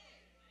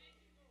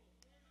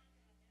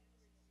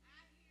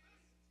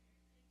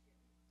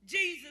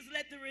 Jesus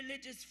let the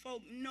religious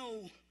folk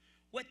know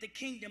what the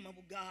kingdom of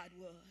God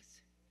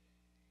was.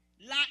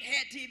 Lot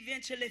had to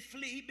eventually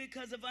flee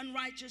because of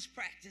unrighteous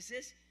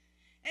practices,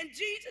 and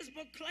Jesus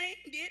proclaimed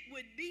it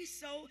would be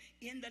so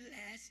in the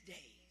last days.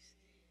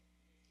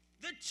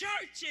 The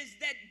churches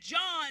that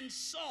John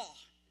saw,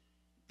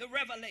 the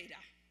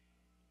Revelator,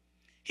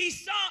 he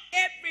saw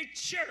every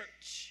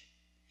church,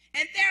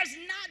 and there's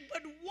not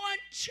but one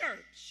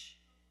church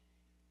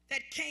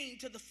that came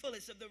to the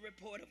fullest of the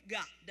report of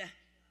God,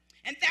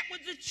 and that was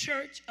the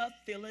church of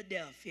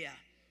Philadelphia.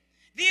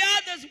 The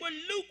others were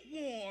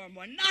lukewarm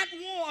or not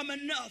warm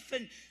enough,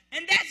 and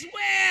that's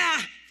where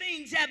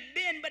things have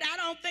been, but I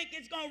don't think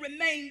it's going to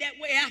remain that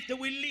way after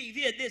we leave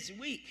here this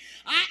week.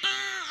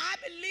 I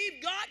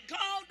believe God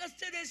called us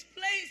to this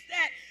place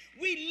that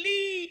we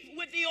leave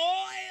with the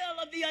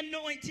oil of the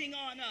anointing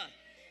on us.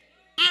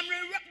 I'm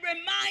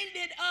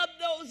reminded of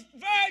those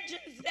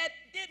virgins that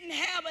didn't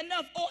have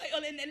enough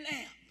oil in their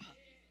lamp.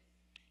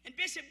 And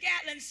Bishop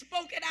Gatlin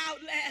spoke it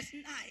out last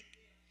night.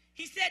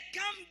 He said,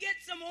 come get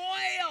some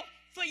oil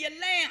for your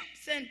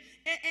lamps. And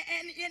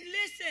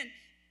listen,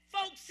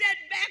 folks sat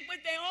back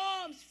with their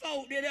arms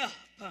folded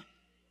up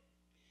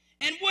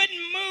and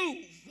wouldn't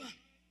move.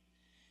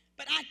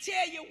 But I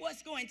tell you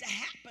what's going to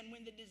happen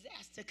when the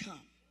disaster comes.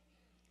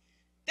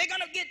 They're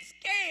going to get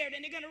scared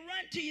and they're going to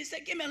run to you and say,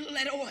 give me a little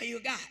of that oil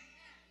you got.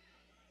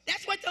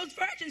 That's what those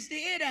virgins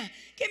did.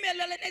 Give me a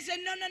little. And they said,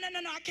 no,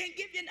 I can't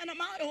give you none of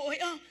my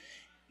oil.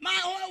 My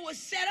oil was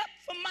set up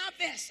for my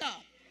vessel.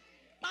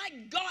 My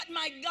God,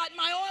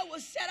 my oil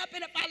was set up,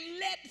 and if I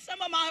let some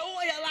of my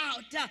oil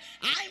out,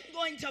 I'm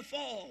going to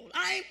fall.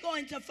 I'm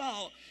going to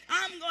fall.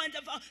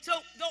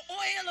 So the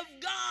oil of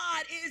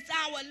God is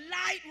our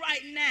light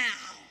right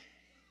now.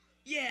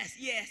 Yes.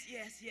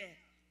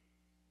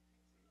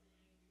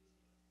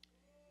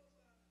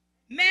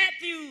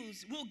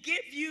 Matthews will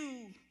give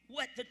you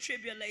what the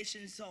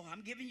tribulations are.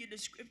 I'm giving you the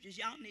scriptures.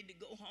 Y'all need to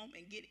go home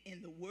and get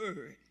in the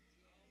Word.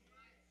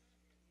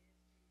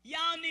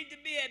 Y'all need to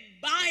be at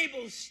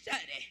Bible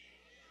study.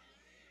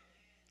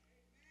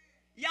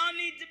 Y'all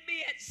need to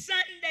be at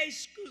Sunday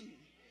school.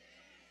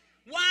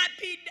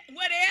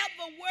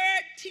 Whatever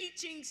word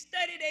teaching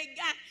study they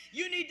got,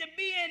 you need to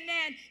be in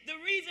there. And the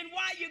reason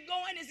why you're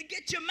going is to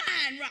get your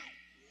mind right.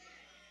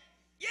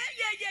 Yeah.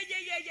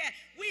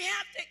 We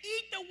have to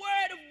eat the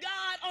word of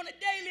God on a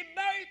daily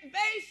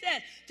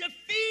basis to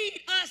feed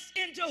us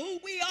into who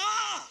we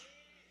are.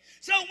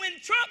 So when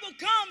trouble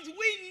comes,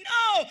 we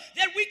know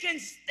that we can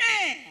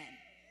stand.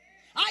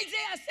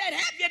 Isaiah said,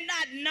 have you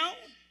not known?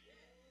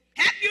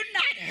 Have you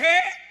not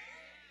heard?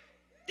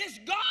 This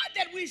God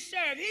that we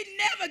serve, he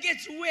never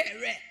gets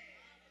weary.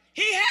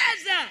 He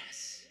has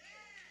us.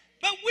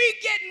 But we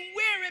getting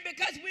weary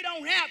because we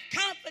don't have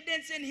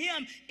confidence in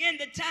him in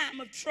the time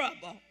of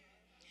trouble.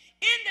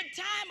 In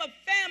the time of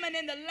famine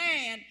in the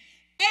land,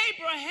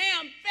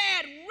 Abraham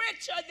fared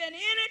richer than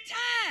any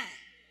time.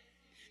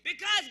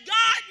 Because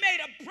God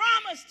made a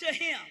promise to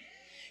him.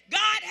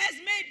 God has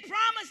made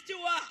promise to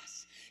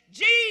us.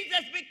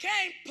 Jesus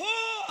became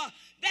poor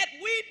that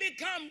we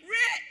become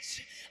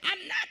rich. I'm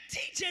not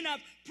teaching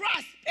a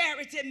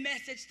prosperity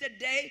message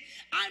today.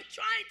 I'm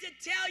trying to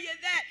tell you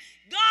that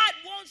God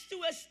wants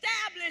to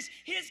establish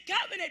his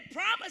covenant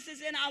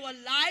promises in our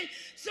life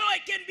so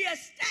it can be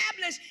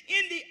established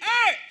in the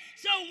earth.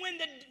 So when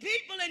the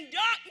people in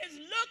darkness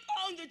look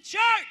on the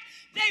church,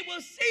 they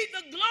will see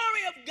the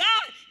glory of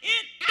God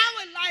in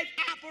our life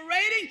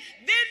operating.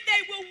 Then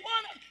they will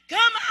want to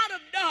come out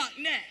of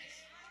darkness.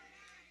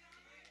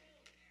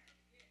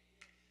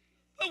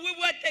 But with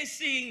what they're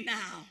seeing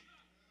now,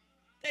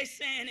 they're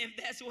saying if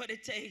that's what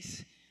it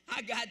takes,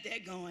 I got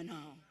that going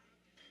on.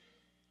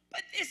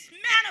 But this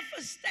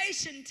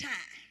manifestation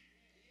time,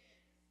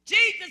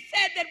 Jesus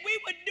said that we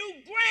would do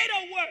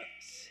greater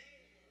works.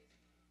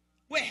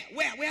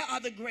 Where are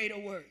the greater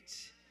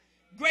works?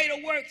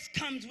 Greater works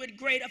comes with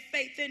greater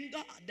faith in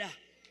God.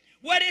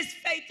 What is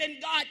faith in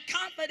God?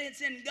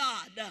 Confidence in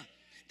God.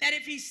 That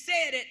if he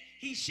said it,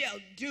 he shall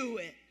do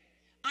it.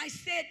 I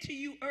said to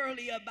you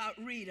earlier about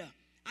Rita.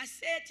 I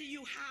said to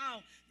you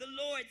how the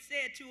Lord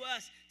said to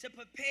us to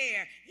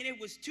prepare, and it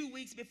was 2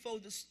 weeks before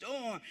the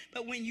storm.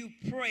 But when you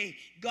pray,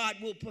 God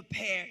will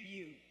prepare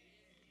you.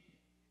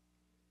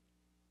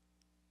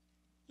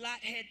 Lot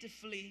had to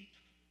flee.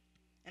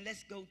 And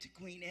let's go to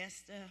Queen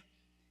Esther.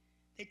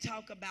 They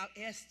talk about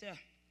Esther.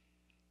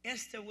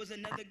 Esther was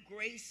another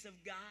grace of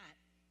God.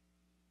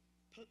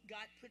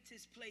 God puts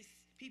his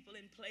people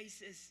in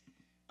places,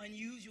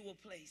 unusual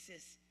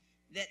places,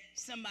 that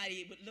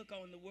somebody would look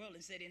on the world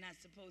and say they're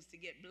not supposed to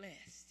get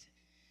blessed.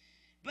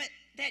 But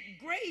that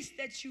grace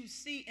that you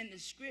see in the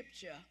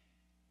scripture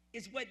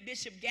is what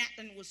Bishop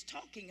Gatlin was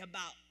talking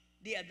about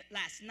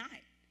last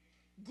night.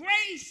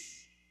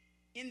 Grace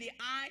in the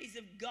eyes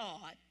of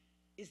God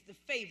is the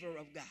favor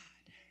of God.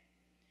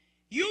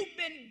 You've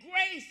been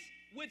graced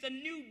with a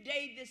new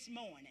day this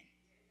morning.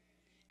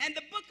 And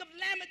the book of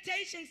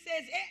Lamentations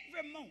says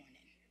every morning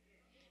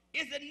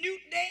is a new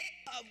day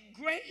of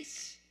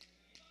grace,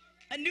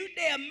 a new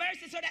day of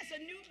mercy. So that's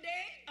a new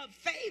day of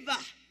favor,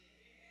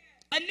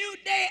 a new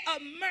day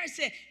of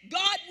mercy.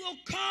 God will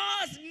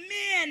cause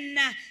men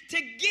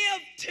to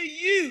give to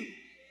you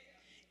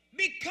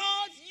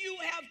because you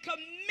have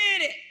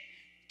committed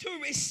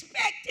to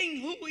respecting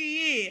who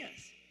he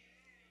is.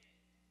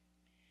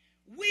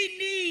 We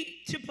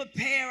need to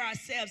prepare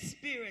ourselves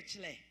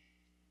spiritually.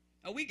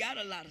 Oh, we got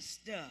a lot of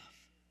stuff.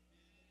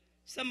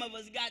 Some of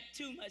us got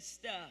too much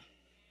stuff.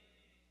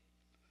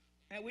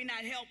 And we're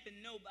not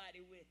helping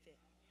nobody with it.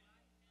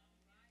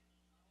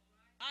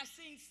 I've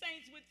seen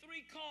saints with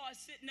 3 cars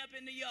sitting up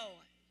in the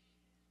yard.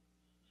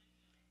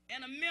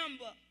 And a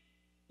member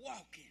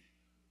walking.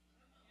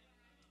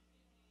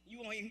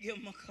 You won't even give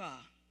them a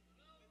car.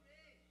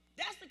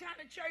 That's the kind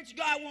of church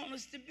God wants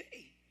us to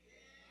be.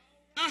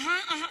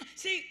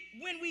 See,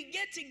 when we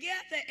get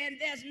together and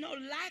there's no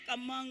lack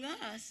among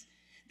us,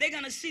 they're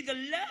going to see the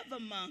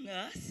love among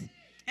us,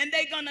 and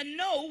they're going to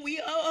know we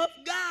are of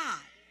God.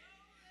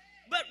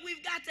 But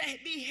we've got to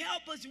be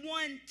helpers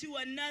one to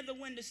another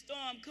when the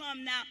storm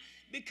comes. Now,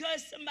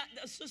 because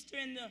a sister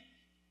in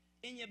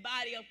your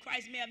body of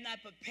Christ may have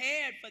not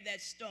prepared for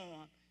that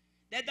storm,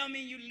 that don't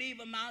mean you leave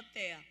them out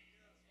there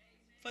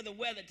for the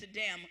weather to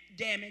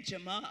damage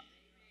them up.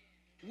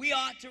 We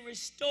ought to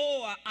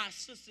restore our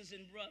sisters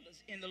and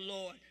brothers in the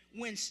Lord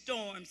when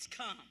storms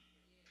come.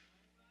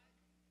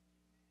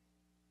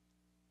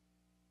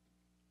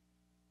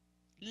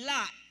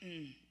 Lot,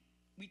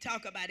 we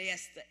talk about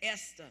Esther.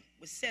 Esther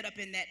was set up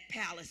in that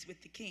palace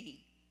with the king.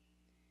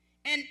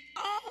 And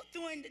all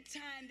during the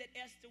time that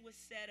Esther was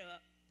set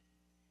up,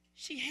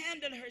 she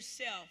handled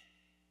herself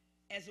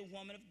as a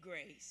woman of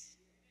grace.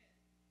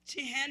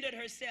 She handled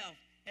herself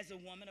as a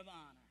woman of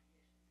honor.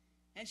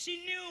 And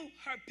she knew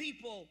her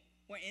people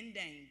were in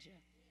danger.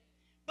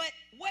 But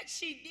what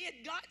she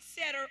did, God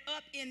set her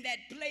up in that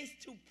place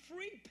to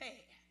prepare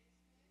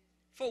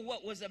for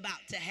what was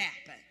about to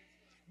happen.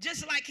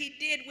 Just like he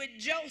did with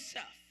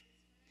Joseph.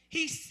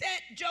 He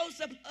set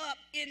Joseph up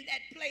in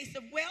that place,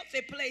 a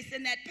wealthy place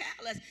in that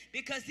palace,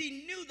 because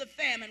he knew the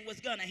famine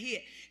was going to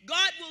hit.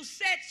 God will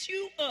set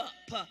you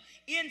up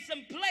in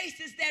some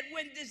places that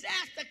when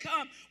disaster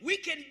comes, we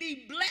can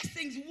be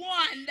blessings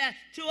one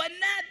to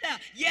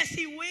another. Yes,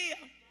 he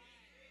will.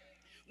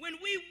 When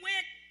we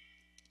went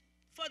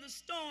for the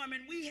storm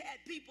and we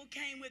had people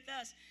came with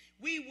us,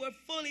 we were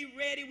fully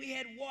ready. We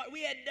had water.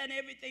 We had done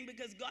everything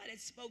because God had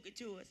spoken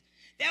to us.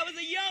 There was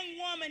a young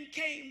woman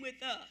came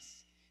with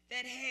us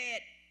that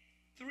had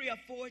 3 or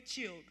 4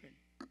 children.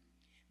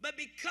 But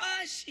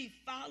because she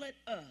followed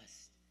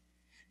us,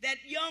 that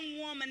young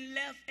woman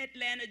left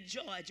Atlanta,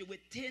 Georgia with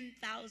 $10,000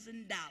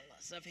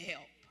 of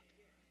help.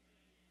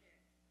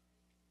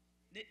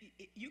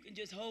 You can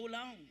just hold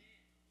on.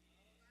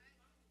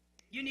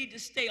 You need to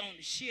stay on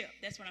the ship.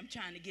 That's what I'm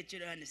trying to get you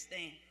to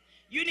understand.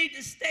 You need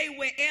to stay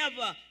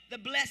wherever the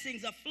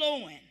blessings are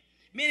flowing.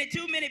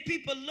 Too many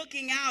people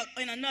looking out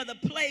in another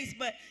place,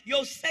 but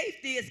your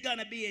safety is going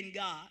to be in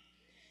God.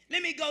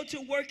 Let me go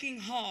to working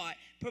hard,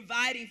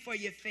 providing for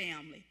your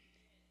family.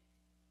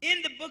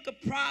 In the book of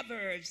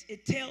Proverbs,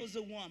 it tells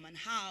a woman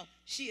how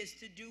she is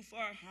to do for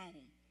her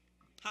home,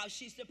 how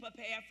she's to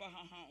prepare for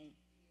her home.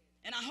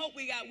 And I hope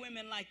we got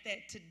women like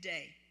that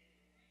today.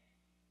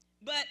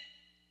 But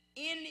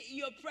in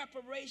your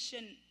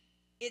preparation,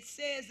 it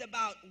says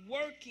about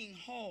working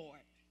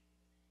hard.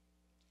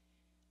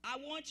 I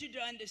want you to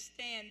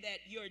understand that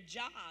your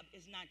job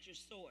is not your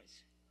source.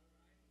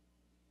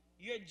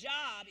 Your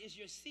job is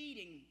your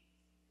seeding.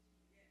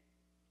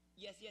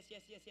 Yes.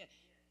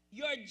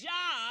 Your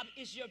job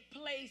is your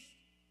place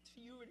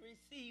you would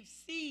receive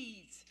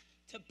seeds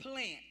to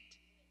plant.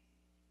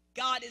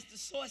 God is the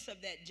source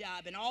of that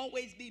job, and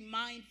always be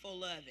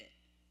mindful of it.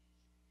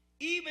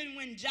 Even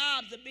when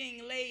jobs are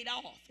being laid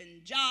off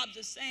and jobs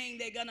are saying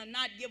they're going to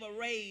not give a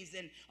raise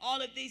and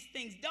all of these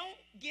things, don't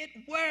get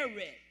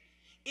worried.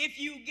 If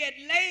you get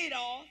laid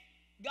off,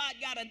 God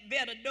got a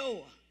better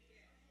door.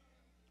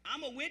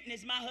 I'm a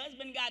witness. My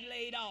husband got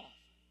laid off.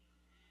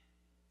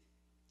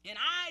 And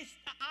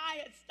I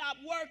had stopped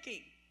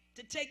working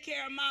to take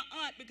care of my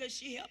aunt because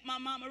she helped my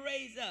mama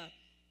raise her.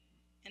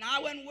 And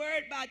I wasn't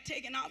worried about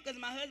taking off because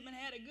my husband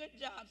had a good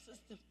job,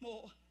 Sister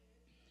Moore.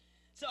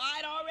 So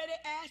I'd already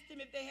asked him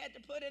if they had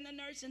to put in a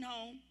nursing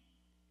home,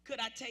 could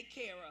I take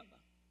care of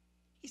her?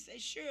 He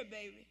said, sure,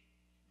 baby.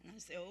 And I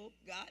said, oh,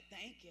 God,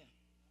 thank you.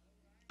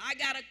 I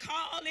got a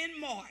call in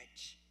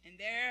March, and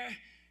there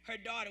her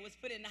daughter was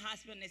put in the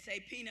hospital, and they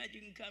say, Peanut,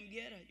 you can come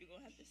get her. You're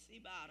going to have to see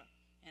about her.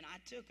 And I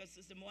took her,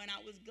 Sister Moore, and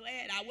I was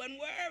glad. I wasn't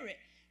worried.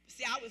 But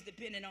see, I was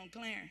depending on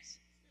Clarence.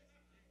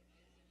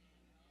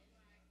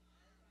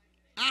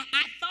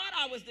 I thought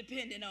I was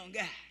depending on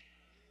God.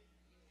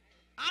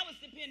 I was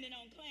depending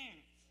on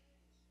Clarence.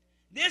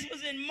 This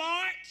was in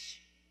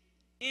March.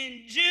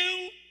 In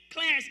June,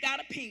 Clarence got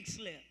a pink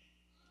slip.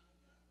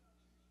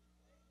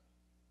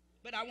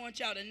 But I want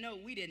y'all to know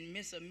we didn't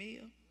miss a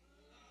meal.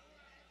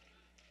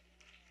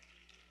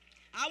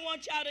 I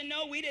want y'all to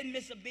know we didn't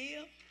miss a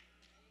bill.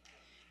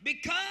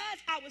 Because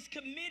I was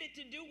committed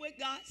to do what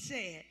God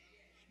said,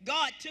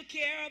 God took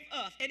care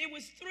of us. And it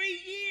was 3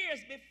 years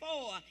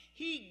before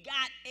he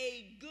got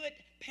a good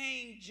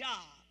paying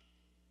job.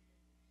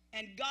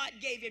 And God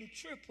gave him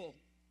triple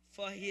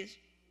for his.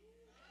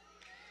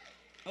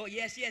 Oh,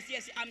 yes.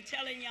 I'm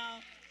telling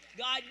y'all,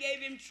 God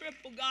gave him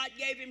triple. God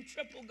gave him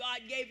triple.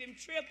 God gave him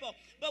triple.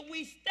 But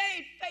we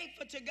stayed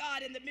faithful to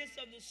God in the midst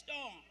of the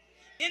storm.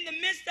 In the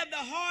midst of the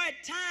hard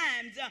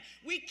times,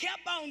 we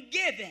kept on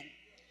giving.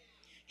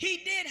 He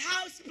did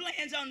house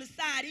plans on the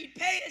side. He'd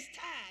pay his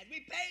tithes. We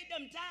paid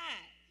them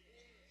tithes.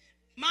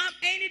 Mom,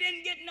 Annie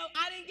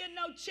I didn't get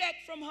no check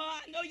from her.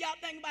 I know y'all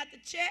think about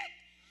the check.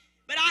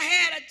 But I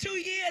had her 2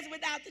 years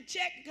without the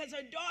check because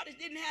her daughters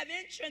didn't have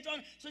insurance on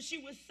her. So she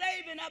was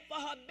saving up for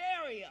her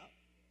burial.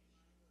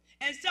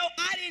 And so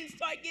I didn't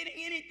start getting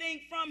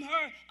anything from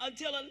her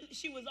until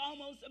she was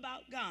almost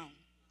about gone.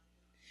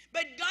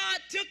 But God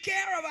took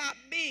care of our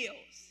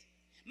bills.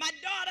 My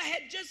daughter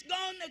had just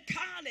gone to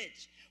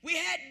college. We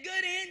had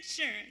good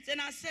insurance. And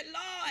I said,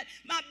 Lord,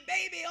 my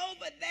baby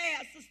over there,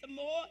 Sister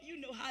Moore,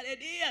 you know how that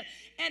is.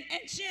 And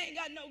she ain't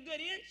got no good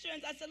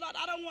insurance. I said, Lord,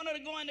 I don't want her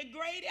to go into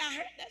Grady. I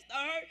heard that's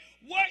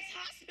the worst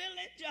hospital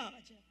in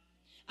Georgia.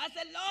 I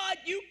said, Lord,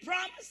 you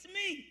promised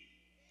me.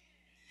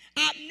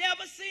 I've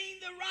never seen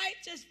the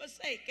righteous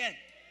forsaken,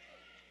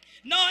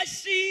 nor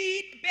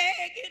seed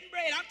begging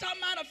bread. I'm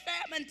talking about a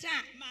famine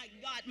time.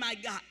 My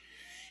God.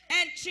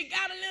 And she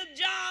got a little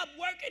job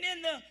working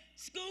in the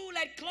school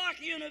at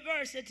Clark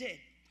University.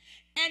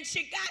 And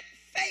she got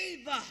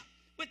favor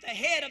with the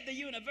head of the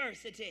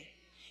university.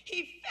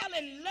 He fell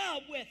in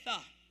love with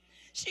her.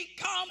 She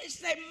called me and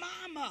said,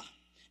 Mama,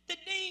 the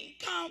dean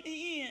called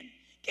me in.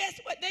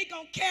 Guess what? They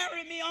going to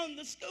carry me on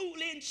the school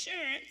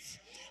insurance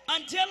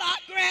until I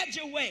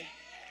graduate.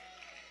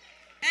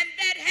 And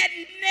that had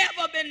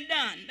never been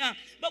done.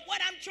 But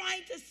what I'm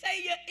trying to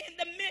say, in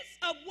the midst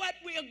of what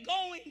we are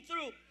going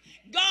through,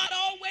 God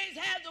always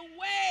has a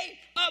way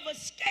of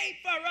escape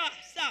for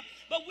us.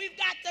 But we've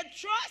got to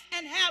trust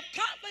and have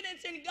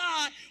confidence in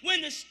God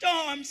when the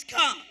storms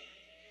come.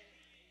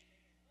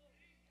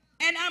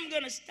 And I'm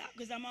going to stop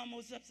because I'm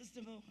almost up,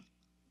 Sister Moore.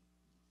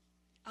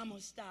 I'm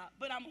going to stop.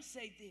 But I'm going to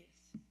say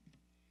this.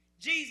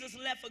 Jesus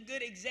left a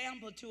good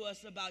example to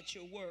us about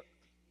your work.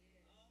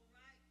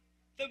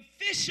 The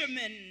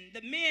fishermen,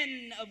 the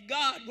men of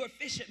God were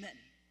fishermen.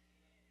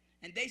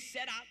 And they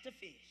set out to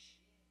fish.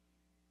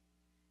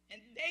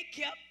 And they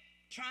kept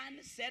trying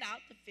to set out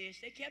the fish.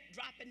 They kept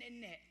dropping their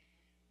net,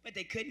 but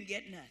they couldn't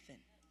get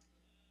nothing.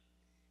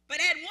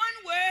 But at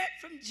one word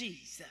from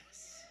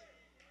Jesus,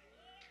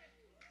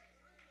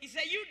 he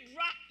said, you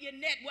drop your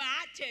net where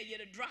I tell you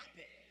to drop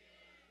it.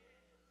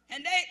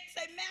 And they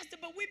say, Master,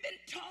 but we've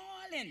been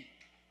toiling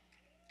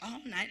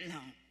all night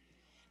long.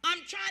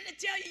 I'm trying to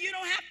tell you, you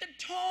don't have to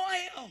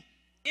toil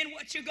in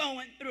what you're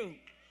going through.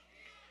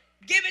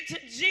 Give it to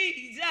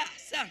Jesus.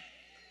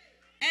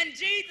 And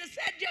Jesus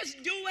said,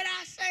 just do what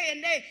I say.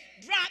 And they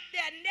dropped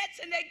their nets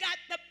and they got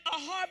a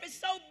harvest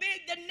so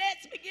big the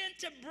nets began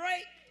to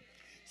break.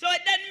 So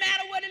it doesn't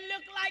matter what it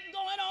looked like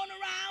going on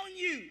around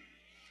you.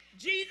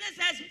 Jesus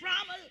has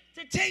promised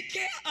to take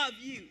care of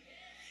you.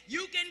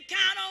 You can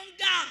count on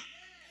God,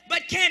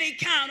 but can he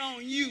count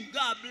on you?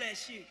 God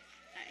bless you.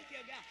 Thank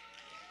you, God.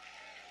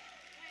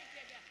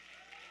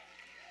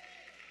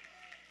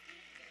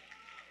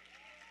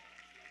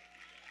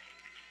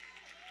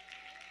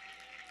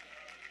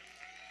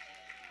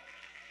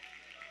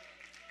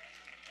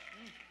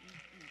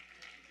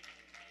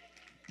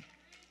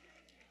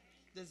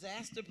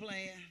 Disaster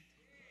plan.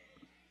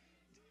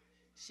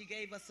 She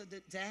gave us a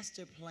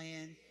disaster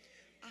plan.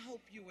 I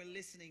hope you were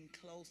listening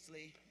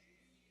closely.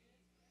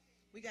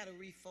 We got to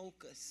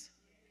refocus.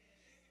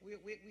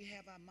 We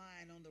have our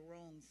mind on the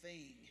wrong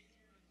thing,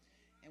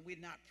 and we're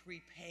not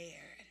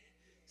prepared.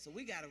 So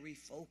we got to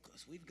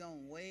refocus. We've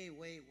gone way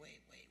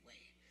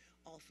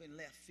off in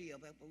left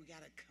field, but we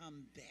got to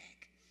come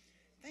back.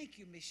 Thank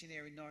you,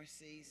 Missionary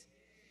Narcisse.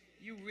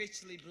 You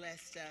richly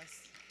blessed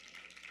us.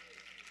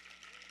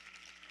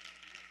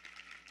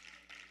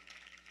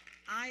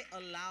 I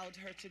allowed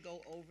her to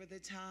go over the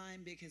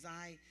time because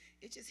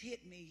it just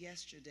hit me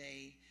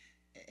yesterday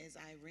as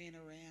I ran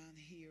around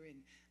here and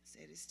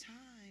said, it's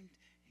time.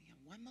 And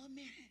one more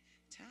minute,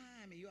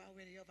 time. And you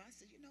already over. I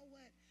said, you know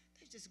what?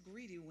 They're just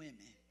greedy women.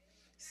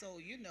 So,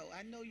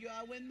 I know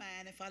y'all wouldn't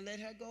mind if I let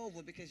her go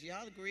over because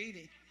y'all are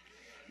greedy.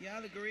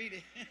 Y'all are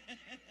greedy.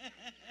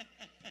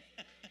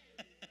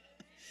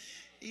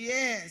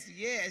 Yes.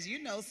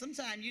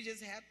 Sometimes you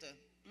just have to.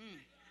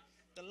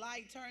 The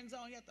light turns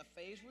on, you have to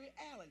face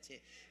reality.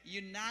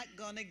 You're not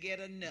going to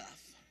get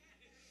enough.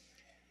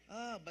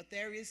 But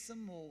there is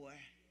some more.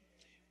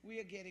 We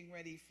are getting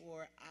ready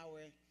for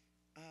our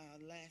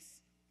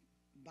last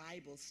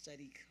Bible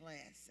study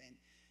class. And,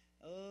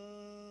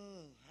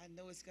 I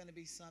know it's going to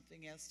be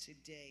something else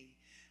today.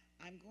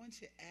 I'm going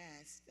to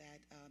ask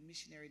that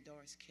Missionary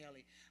Doris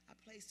Kelly, I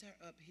placed her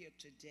up here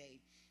today.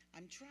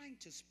 I'm trying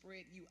to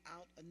spread you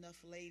out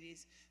enough,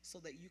 ladies, so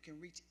that you can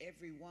reach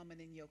every woman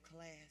in your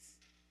class.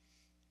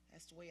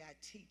 That's the way I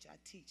teach. I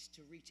teach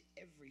to reach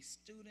every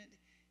student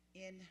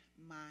in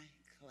my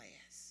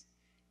class.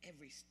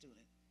 Every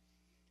student.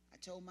 I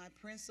told my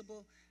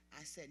principal,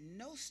 I said,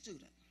 no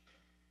student,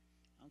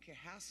 I don't care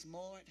how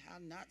smart, how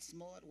not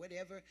smart,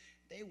 whatever,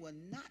 they will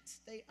not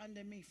stay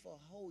under me for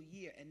a whole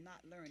year and not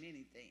learn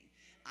anything.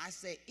 I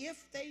say,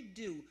 if they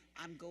do,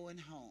 I'm going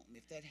home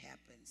if that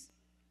happens.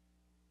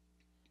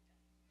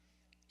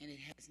 And it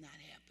has not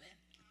happened.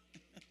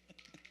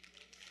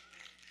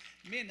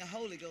 Me and the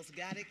Holy Ghost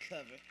got it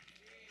covered.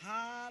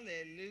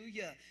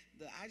 Hallelujah.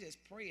 I just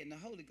pray and the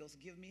Holy Ghost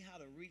give me how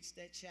to reach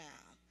that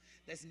child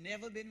that's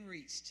never been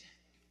reached.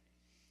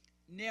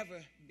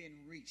 Never been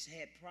reached.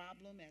 Had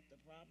problem after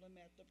problem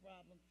after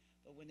problem.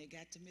 But when they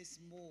got to Miss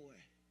Moore,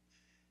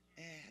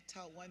 I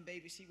taught one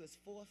baby, she was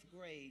 4th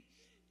grade.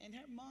 And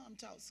her mom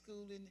taught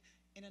school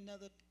in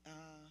another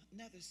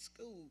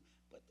school.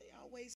 But they always